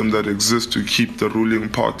system that exist to keep the ruling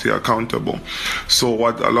party accountable. So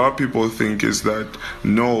what a lot of people think is that,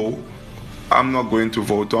 no, I'm not going to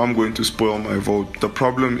vote, or I'm going to spoil my vote. The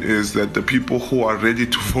problem is that the people who are ready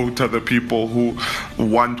to vote are the people who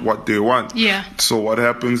want what they want. So what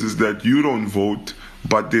happens is that you don't vote,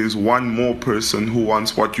 but there's one more person who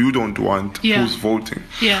wants what you don't want who's voting.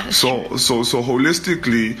 So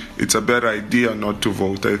holistically, it's a bad idea not to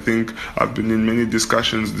vote. I think I've been in many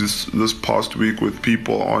discussions this past week with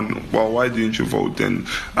people on, well, why didn't you vote? And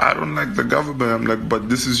I don't like the government. I'm like, but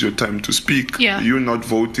this is your time to speak. You not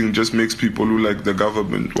voting just makes people who like the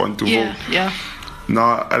government want to vote.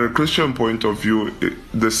 Now, at a Christian point of view,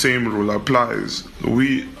 the same rule applies.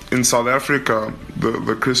 In South Africa,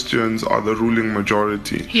 the Christians are the ruling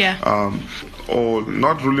majority. Or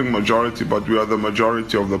not ruling majority, but we are the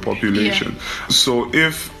majority of the population. So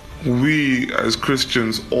if we as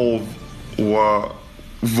Christians all were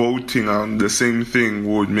voting on the same thing,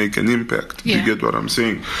 we would make an impact. You get what I'm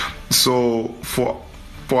saying? So for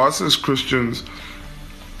us as Christians,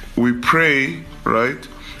 we pray, right?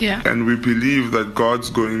 And we believe that God's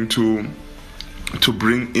going to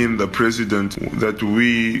bring in the president that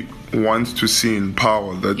we want to see in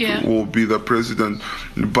power, that will be the president,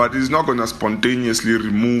 but he's not going to spontaneously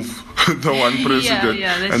remove the one president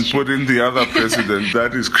and put in the other president.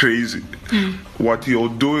 That is crazy. What he'll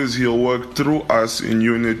do is he'll work through us in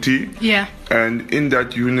unity, and in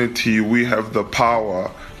that unity we have the power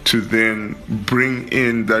to then bring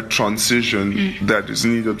in that transition that is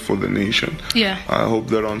needed for the nation. I hope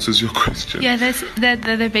that answers your question. That's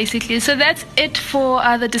basically. So that's it for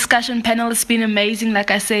the discussion panel. It's been amazing. Like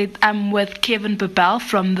I said, I'm with Kevin Babel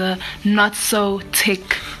from the Not So Tech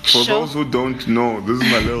Show. For those who don't know, this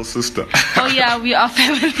is my little sister. We are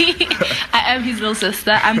family. I am his little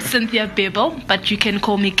sister. I'm Cynthia Babel, but you can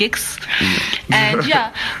call me Gix. And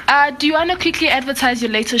do you want to quickly advertise your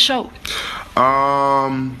latest show?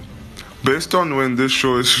 Based on when this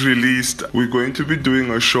show is released, we're going to be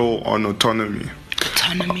doing a show on autonomy.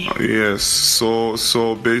 Yes,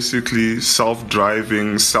 so basically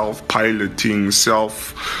self-driving, self-piloting,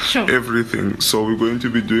 everything. So we're going to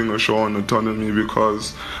be doing a show on autonomy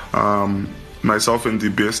because myself and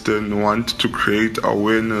DeBesten want to create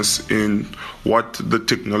awareness in what the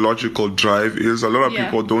technological drive is. A lot of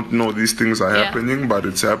people don't know these things are happening, but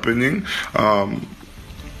it's happening.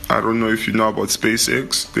 I don't know if you know about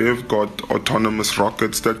SpaceX. They've got autonomous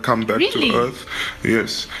rockets that come back to Earth.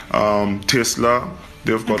 Yes. Tesla,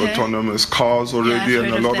 they've got autonomous cars already,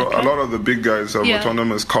 and a lot of the big guys have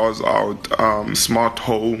autonomous cars out, smart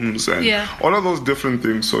homes, and all of those different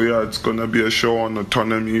things. So it's going to be a show on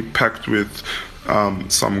autonomy packed with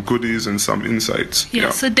some goodies and some insights.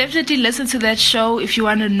 So definitely listen to that show if you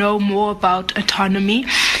want to know more about autonomy.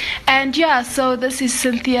 And so this is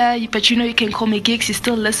Cynthia, but you can call me Gigs. You're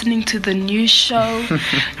still listening to the new show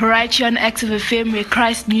right here on Active FM, where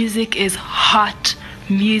Christ music is hot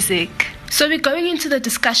music. So we're going into the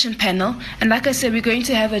discussion panel, and like I said, we're going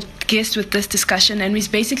to have a guest with this discussion, and he's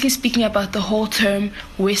basically speaking about the whole term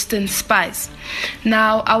Western Spies.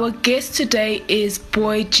 Now, our guest today is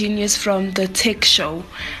Boy Genius from the Tech Show,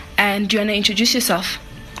 and do you want to introduce yourself?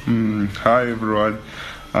 Hi everyone,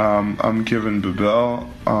 I'm Kevin Babel.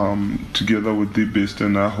 Together with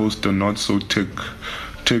DeBesten, I host the Not So Tech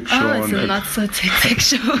Show. It's a Not So Tech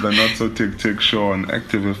Show. The Not So Tech Show on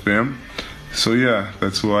Active FM. So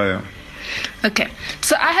that's who I am. Okay,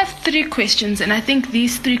 so I have 3 questions, and I think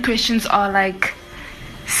these 3 questions are like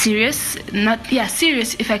serious,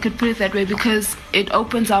 serious if I could put it that way, because it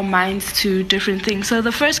opens our minds to different things. So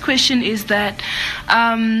the first question is that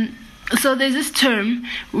so there's this term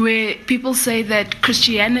where people say that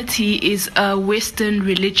Christianity is a Western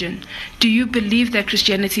religion. Do you believe that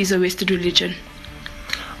Christianity is a Western religion?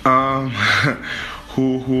 The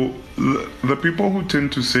people who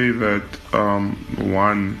tend to say that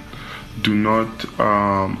do not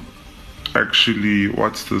actually,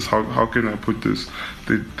 what's this? How can I put this?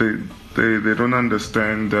 They don't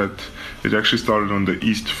understand that it actually started on the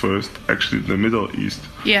East first, actually the Middle East.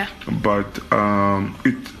 But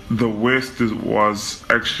the West was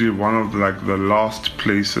actually one of the last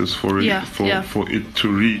places for it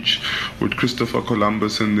to reach, with Christopher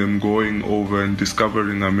Columbus and them going over and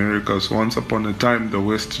discovering America. So once upon a time, the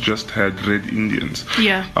West just had red Indians.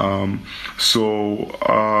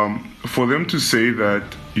 For them to say that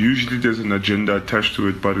usually there's an agenda attached to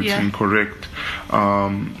it, but it's incorrect.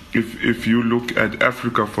 If you look at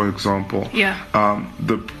Africa, for example,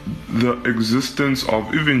 the existence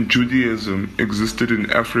of even Judaism existed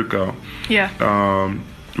in Africa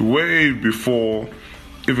way before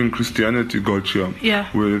even Christianity got here.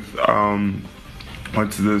 With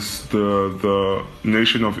the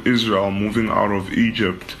nation of Israel moving out of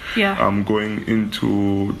Egypt, going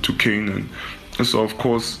into Canaan. So of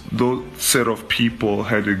course, those set of people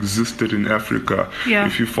had existed in Africa.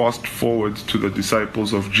 If you fast forward to the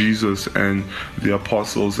disciples of Jesus and the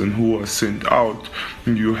apostles and who were sent out,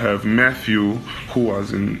 you have Matthew, who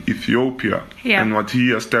was in Ethiopia, and what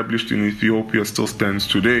he established in Ethiopia still stands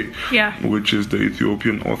today, which is the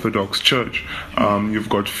Ethiopian Orthodox Church. You've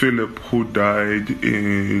got Philip, who died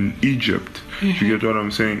in Egypt. You get what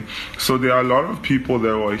I'm saying? So there are a lot of people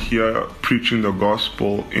that were here preaching the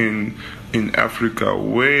gospel in Africa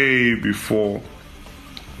way before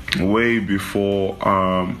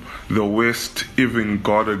the West even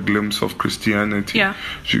got a glimpse of Christianity.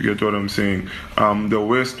 You get what I'm saying? The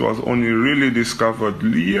West was only really discovered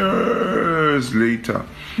years later,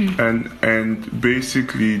 and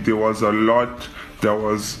basically there was a lot that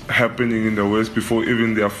was happening in the West before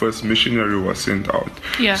even their first missionary was sent out.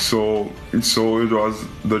 So it was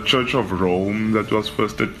the Church of Rome that was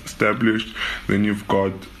first established. Then you've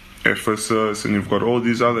got Ephesus, and you've got all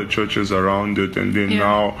these other churches around it, and then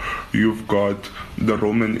now you've got the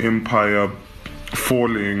Roman Empire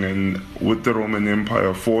falling, and with the Roman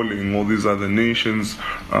Empire falling, all these other nations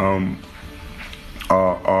are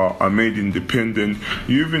made independent.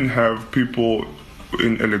 You even have people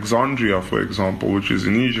in Alexandria, for example, which is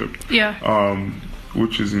in Egypt,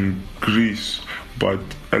 which is in Greece, but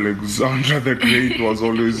Alexander the Great was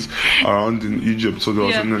always around in Egypt, so there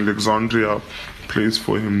was an Alexandria place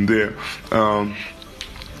for him there. I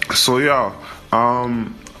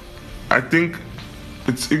think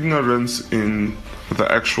it's ignorance in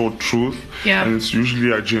the actual truth, and it's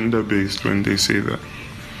usually agenda based when they say that.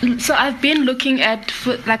 So I've been looking at,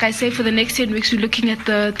 like I say, for the next 10 weeks, we're looking at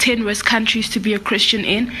the 10 worst countries to be a Christian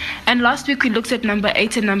in. And last week we looked at number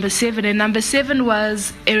 8 and number 7. And number 7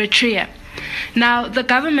 was Eritrea. Now, the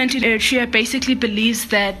government in Eritrea basically believes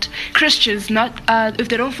that Christians, if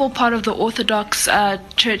they don't fall part of the Orthodox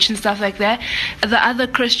church and stuff like that, the other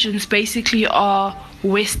Christians basically are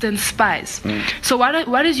Western spies. So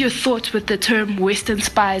what is your thoughts with the term Western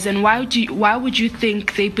spies, and why would you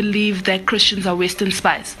think they believe that Christians are Western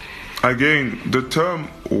spies? Again, the term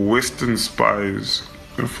Western spies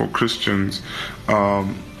for Christians,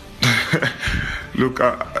 look,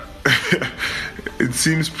 it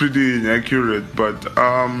seems pretty inaccurate, but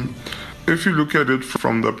if you look at it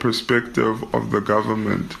from the perspective of the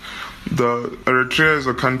government, Eritrea is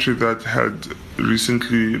a country that had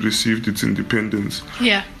recently received its independence.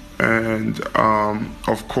 And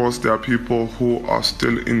of course, there are people who are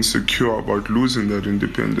still insecure about losing that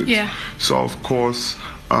independence. So of course,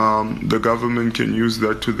 the government can use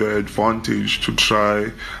that to their advantage to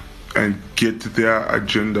try and get their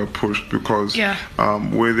agenda pushed, because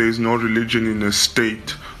where there is no religion in a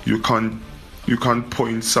state, you can't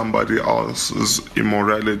point somebody else's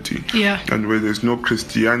immorality. And where there's no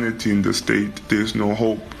Christianity in the state, there's no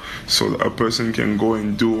hope. So a person can go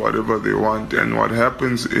and do whatever they want, and what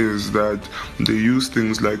happens is that they use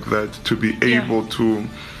things like that to be able to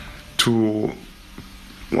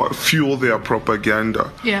fuel their propaganda,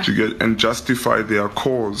 to get and justify their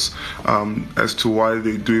cause as to why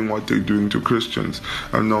they're doing what they're doing to Christians.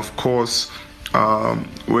 And of course,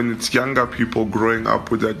 when it's younger people growing up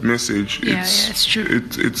with that message, it's true.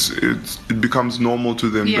 It becomes normal to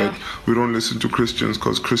them that we don't listen to Christians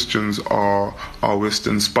because Christians are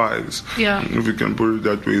Western spies. If we can put it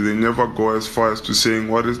that way, they never go as far as to saying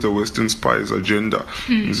what is the Western spies' agenda.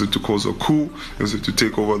 Is it to cause a coup? Is it to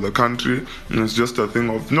take over the country? And it's just a thing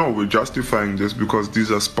of, no, we're justifying this because these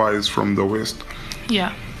are spies from the West.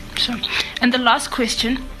 Sure. And the last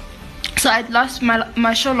question. So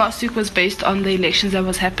my show last week was based on the elections that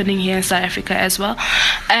was happening here in South Africa as well,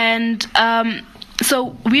 and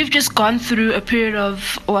so we've just gone through a period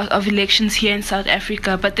of elections here in South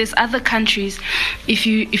Africa. But there's other countries, if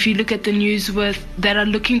you look at the news that are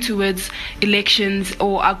looking towards elections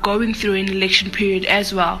or are going through an election period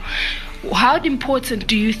as well. How important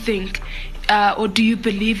do you think? Or do you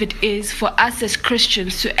believe it is for us as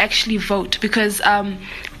Christians to actually vote? Because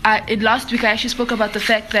last week I actually spoke about the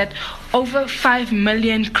fact that over 5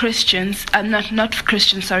 million Christians,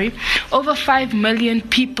 over 5 million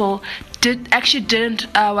people didn't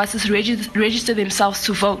register themselves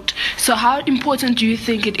to vote. So how important do you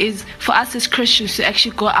think it is for us as Christians to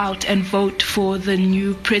actually go out and vote for the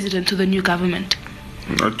new president or the new government?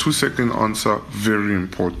 A 2-second answer, very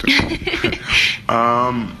important.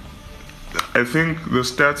 I think the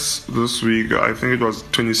stats this week, I think it was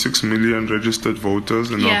 26 million registered voters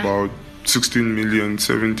and about 16 million,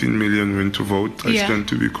 17 million went to vote. I stand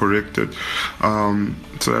to be corrected.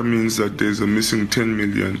 So that means that there's a missing 10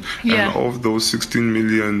 million. And of those 16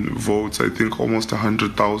 million votes, I think almost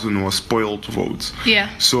 100,000 were spoiled votes.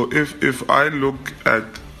 So if I look at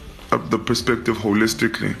the perspective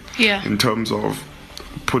holistically, in terms of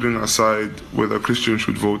putting aside whether Christians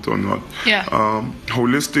should vote or not,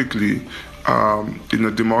 holistically, in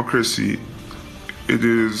a democracy,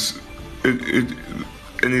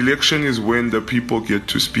 an election is when the people get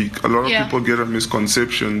to speak. A lot of people get a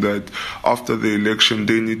misconception that after the election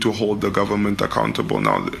they need to hold the government accountable.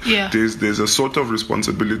 Now, there's a sort of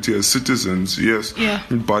responsibility as citizens,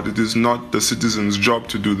 but it is not the citizens' job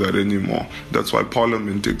to do that anymore. That's why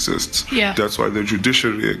Parliament exists. That's why the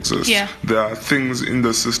judiciary exists. There are things in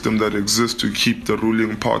the system that exist to keep the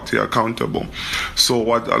ruling party accountable. So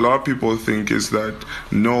what a lot of people think is that,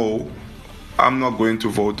 no, I'm not going to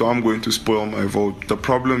vote, or I'm going to spoil my vote. The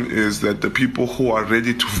problem is that the people who are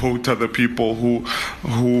ready to vote are the people who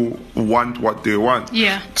want what they want.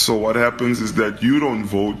 So what happens is that you don't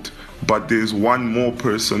vote, but there's one more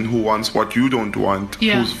person who wants what you don't want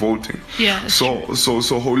who's voting. So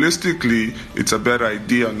holistically, it's a bad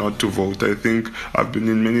idea not to vote. I think I've been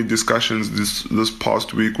in many discussions this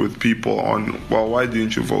past week with people on, well, why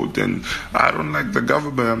didn't you vote? And I don't like the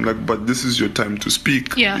government. I'm like, but this is your time to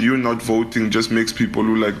speak. You not voting just makes people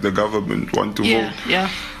who like the government want to vote.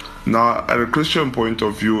 Now, at a Christian point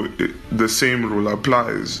of view, the same rule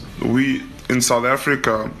applies. In South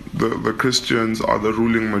Africa, the Christians are the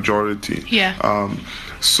ruling majority.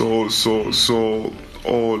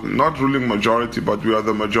 Or not ruling majority, but we are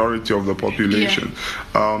the majority of the population.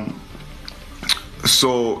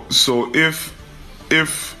 So if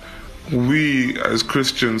we as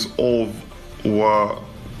Christians all were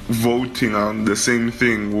voting on the same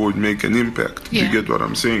thing, would make an impact. You get what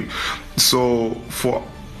I'm saying? So for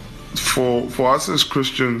us as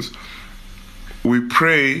Christians, we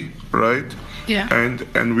pray, right?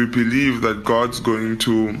 And we believe that God's going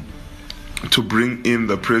to bring in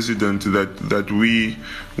the president that we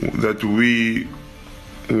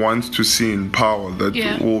want to see in power, that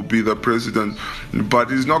will be the president. But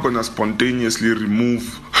he's not going to spontaneously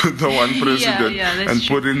remove the one president and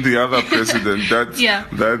put in the other president.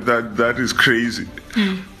 That is crazy.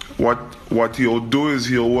 What he'll do is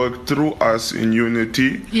he'll work through us in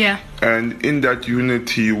unity. And in that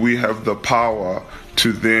unity, we have the power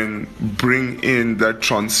to then bring in that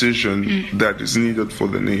transition that is needed for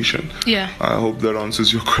the nation. I hope that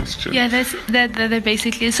answers your question. That's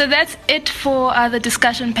basically. So that's it for the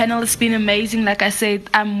discussion panel. It's been amazing. Like I said,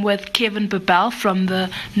 I'm with Kevin Babel from the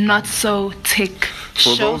Not So Tech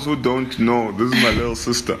For those who don't know, this is my little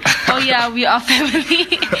sister. Oh yeah, we are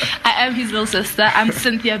family. I am his little sister. I'm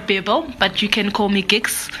Cynthia Bebel, but you can call me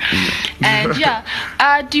Gix. And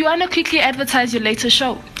do you want to quickly advertise your latest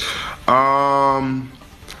show?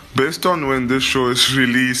 Based on when this show is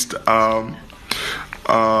released, we're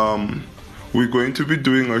going to be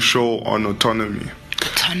doing a show on autonomy.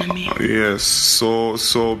 Yes,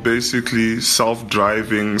 so basically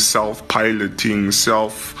self-driving, self-piloting,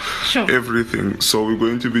 everything. So we're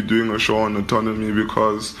going to be doing a show on autonomy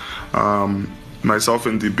because myself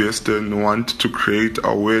and DeBesten want to create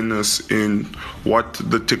awareness in what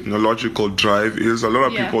the technological drive is. A lot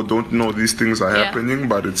of people don't know these things are happening,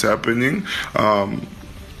 but it's happening.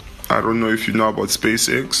 I don't know if you know about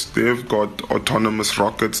SpaceX. They've got autonomous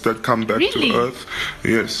rockets that come back to Earth.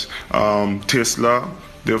 Yes. Tesla,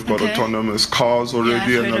 they've got autonomous cars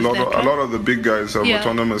already, and a lot of the big guys have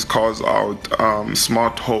autonomous cars out,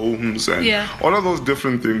 smart homes, and all of those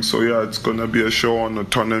different things. So it's gonna be a show on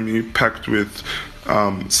autonomy packed with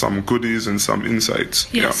some goodies and some insights.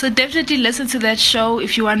 So definitely listen to that show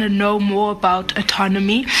if you want to know more about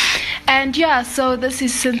autonomy. And so this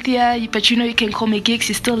is Cynthia, but you can call me Gigs.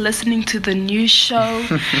 You're still listening to the new show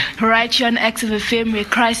right here on Active FM, where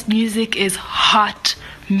Christ music is hot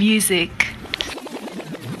music.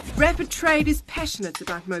 Rapid Trade is passionate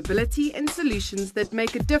about mobility and solutions that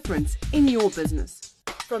make a difference in your business.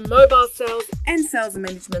 From mobile sales and sales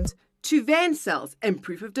management to van sales and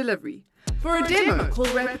proof of delivery. For a demo, call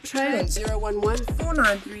Rapid Trade on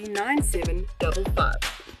 011-493-9755.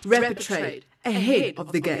 Rapid Trade, ahead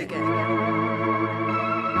of the game.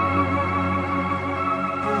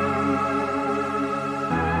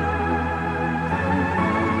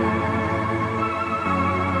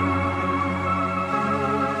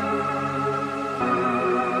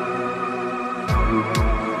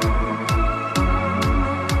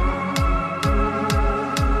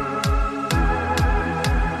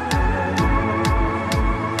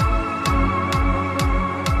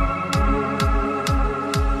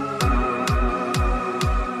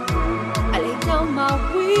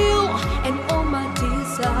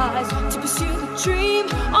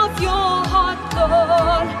 of your heart,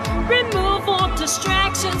 Lord. Remove all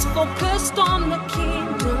distractions, focused on the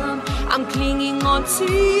kingdom. I'm clinging on to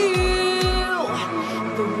you.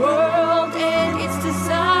 The world and its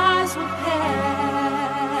desires will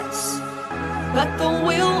pass, but the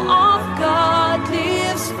will of God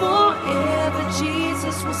lives forever.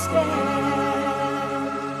 Jesus will stand.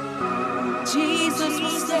 Jesus will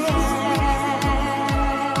stand.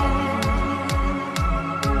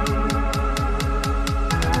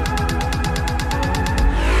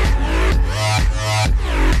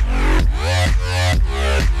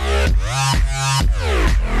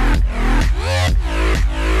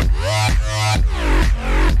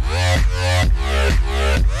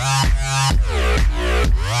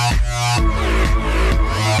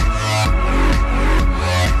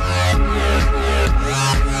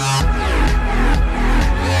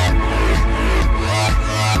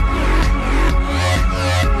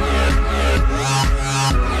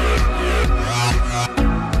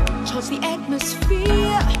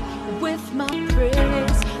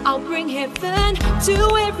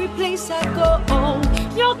 To every place I go,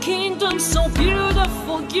 your kingdom so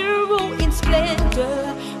beautiful, you rule in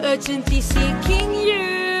splendor, urgently seeking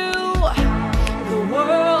you. The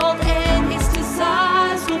world and its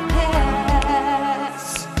desires will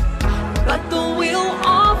pass, but the will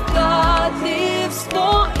of God lives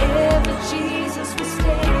forever. Jesus will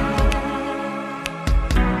stand.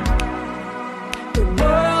 The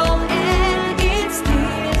world and its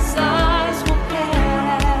desires will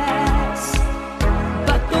pass,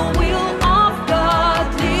 but the will of God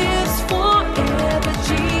lives forever.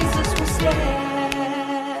 Jesus will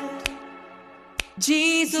stand.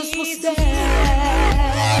 Jesus will stand.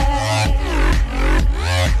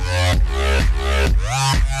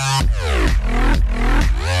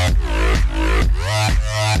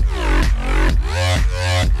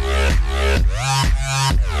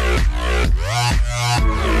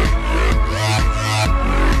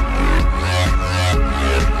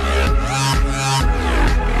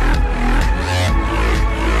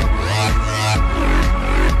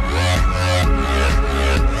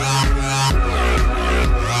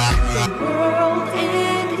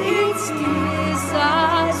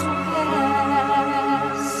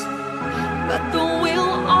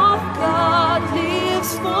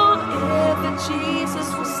 Jesus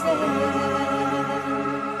will stand.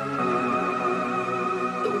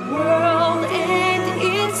 The world and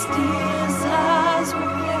its desires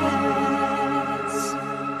will pass,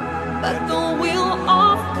 but the will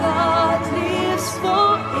of God lives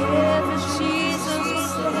forever. Jesus will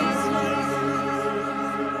stand.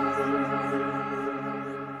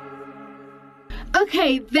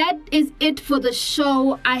 Okay, that is it for the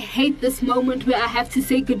show. I hate this moment where I have to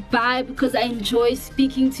say goodbye because I enjoy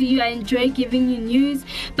speaking to you. I enjoy giving you news.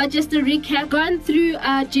 But just to recap, gone through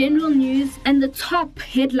general news, and the top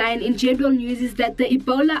headline in general news is that the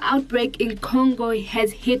Ebola outbreak in Congo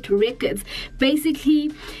has hit records.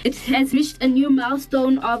 Basically, it has reached a new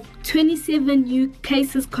milestone of 27 new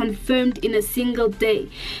cases confirmed in a single day.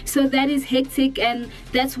 So that is hectic, and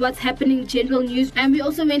that's what's happening in general news. And we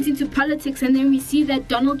also went into politics, and then we see that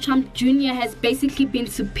Donald Trump Jr. has basically been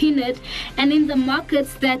subpoenaed, and in the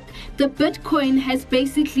markets that the Bitcoin has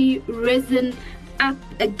basically risen up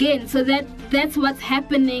again. So that's what's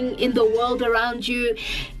happening in the world around you.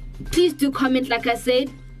 Please do comment, like I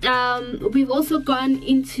said. We've also gone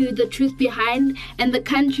into the truth behind, and the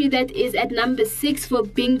country that is at number 6 for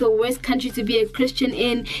being the worst country to be a Christian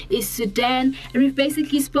in is Sudan. And we've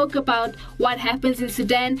basically spoke about what happens in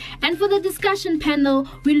Sudan. And for the discussion panel,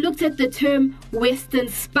 we looked at the term Western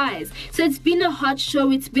spies. So it's been a hot show.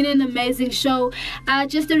 It's been an amazing show.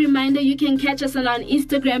 Just a reminder, you can catch us on our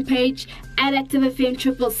Instagram page at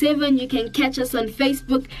ActiveFM777. You can catch us on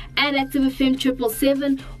Facebook at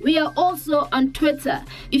ActiveFM777. We are also on Twitter.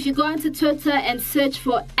 If you go onto Twitter and search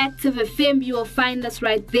for ActiveFM, you will find us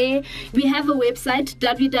right there. We have a website,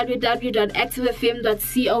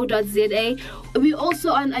 www.activefm.co.za. We're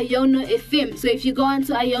also on Iono FM. So if you go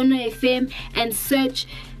onto Iono FM and search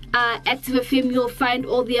Active FM, you'll find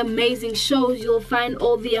all the amazing shows. You'll find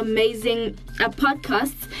all the amazing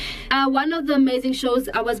podcasts. One of the amazing shows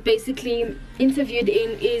I was basically interviewed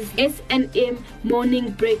in is S&M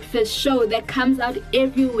Morning Breakfast Show that comes out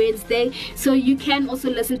every Wednesday, so you can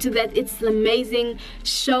also listen to that. It's an amazing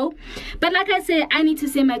show. But like I said, I need to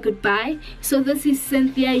say my goodbye. So this is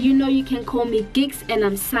Cynthia. You know you can call me Gigs, and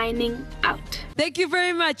I'm signing out. Thank you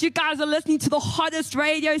very much. You guys are listening to the hottest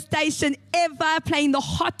radio station ever, playing the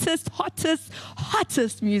hottest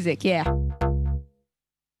music. Yeah.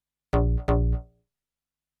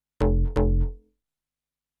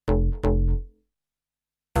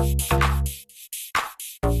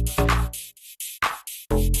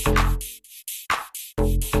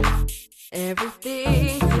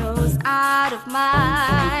 Everything flows out of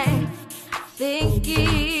my thinking.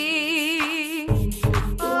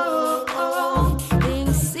 Oh, oh,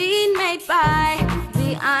 things seen made by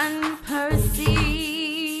the unperceived.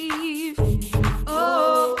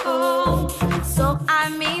 Oh, oh, so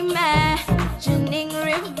I'm imagining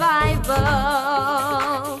revival.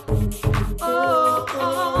 Oh,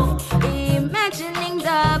 oh, imagining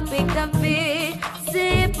the big invisible.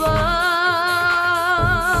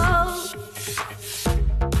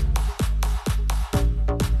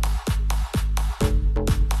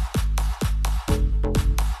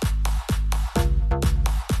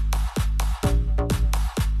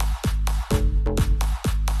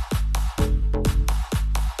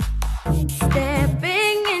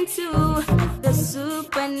 Stepping into the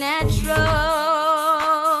supernatural.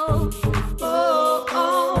 Oh,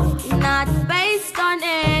 oh, not based on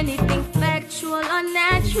anything factual or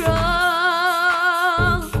natural.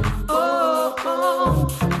 Oh, oh,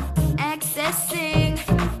 accessing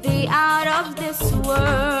the out of this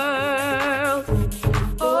world.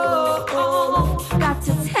 Oh, oh, got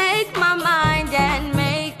to take my mind and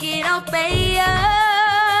make it obey you.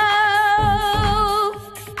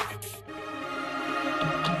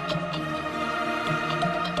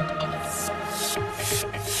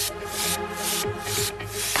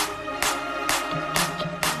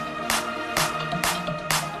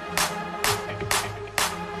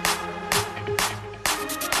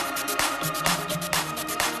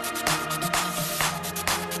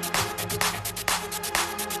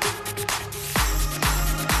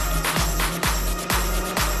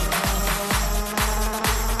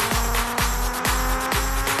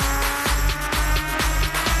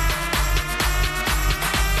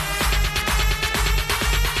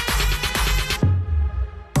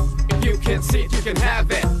 See it, you can have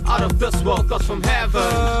it. Out of this world, thoughts from heaven.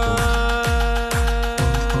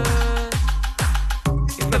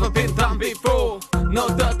 It's never been done before. No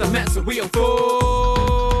doubt the master we are for.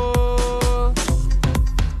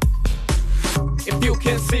 If you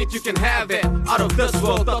can see it, you can have it. Out of this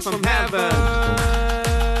world, thoughts from heaven.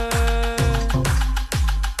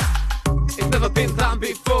 It's never been done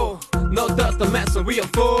before. No doubt the master we are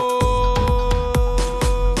for.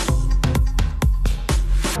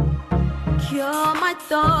 Cure my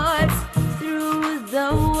thoughts through the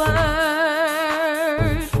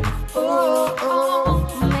word. Oh, oh,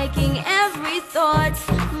 making every thought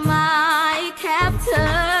my captive.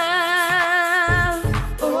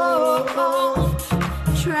 Oh, oh,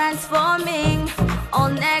 transforming all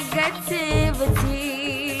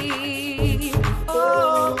negativity.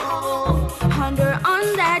 Oh, oh, ponder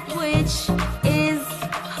on that which is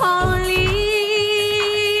holy.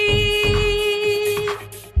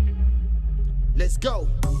 Let's go.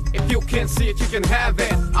 If you can see it, you can have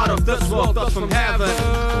it. Out of this world, thoughts from heaven.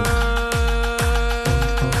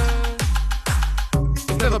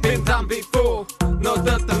 It's never been done before. No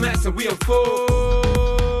doubt the master we are for.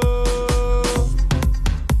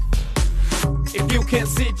 If you can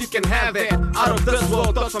see it, you can have it. Out of this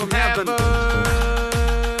world, thoughts from heaven.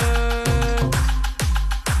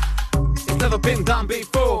 It's never been done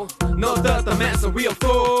before. No doubt the master we are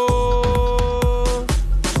for.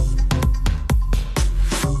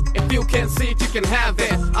 If you can see it, you can have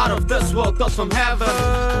it. Out of this world, thoughts from heaven.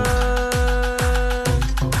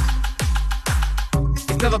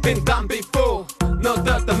 It's never been done before. No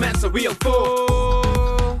doubt the master we are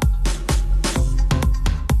for.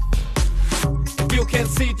 If you can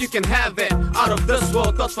see it, you can have it. Out of this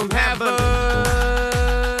world, thoughts from heaven.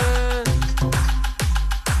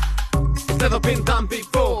 It's never been done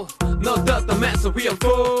before. No doubt the master we are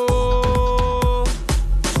for.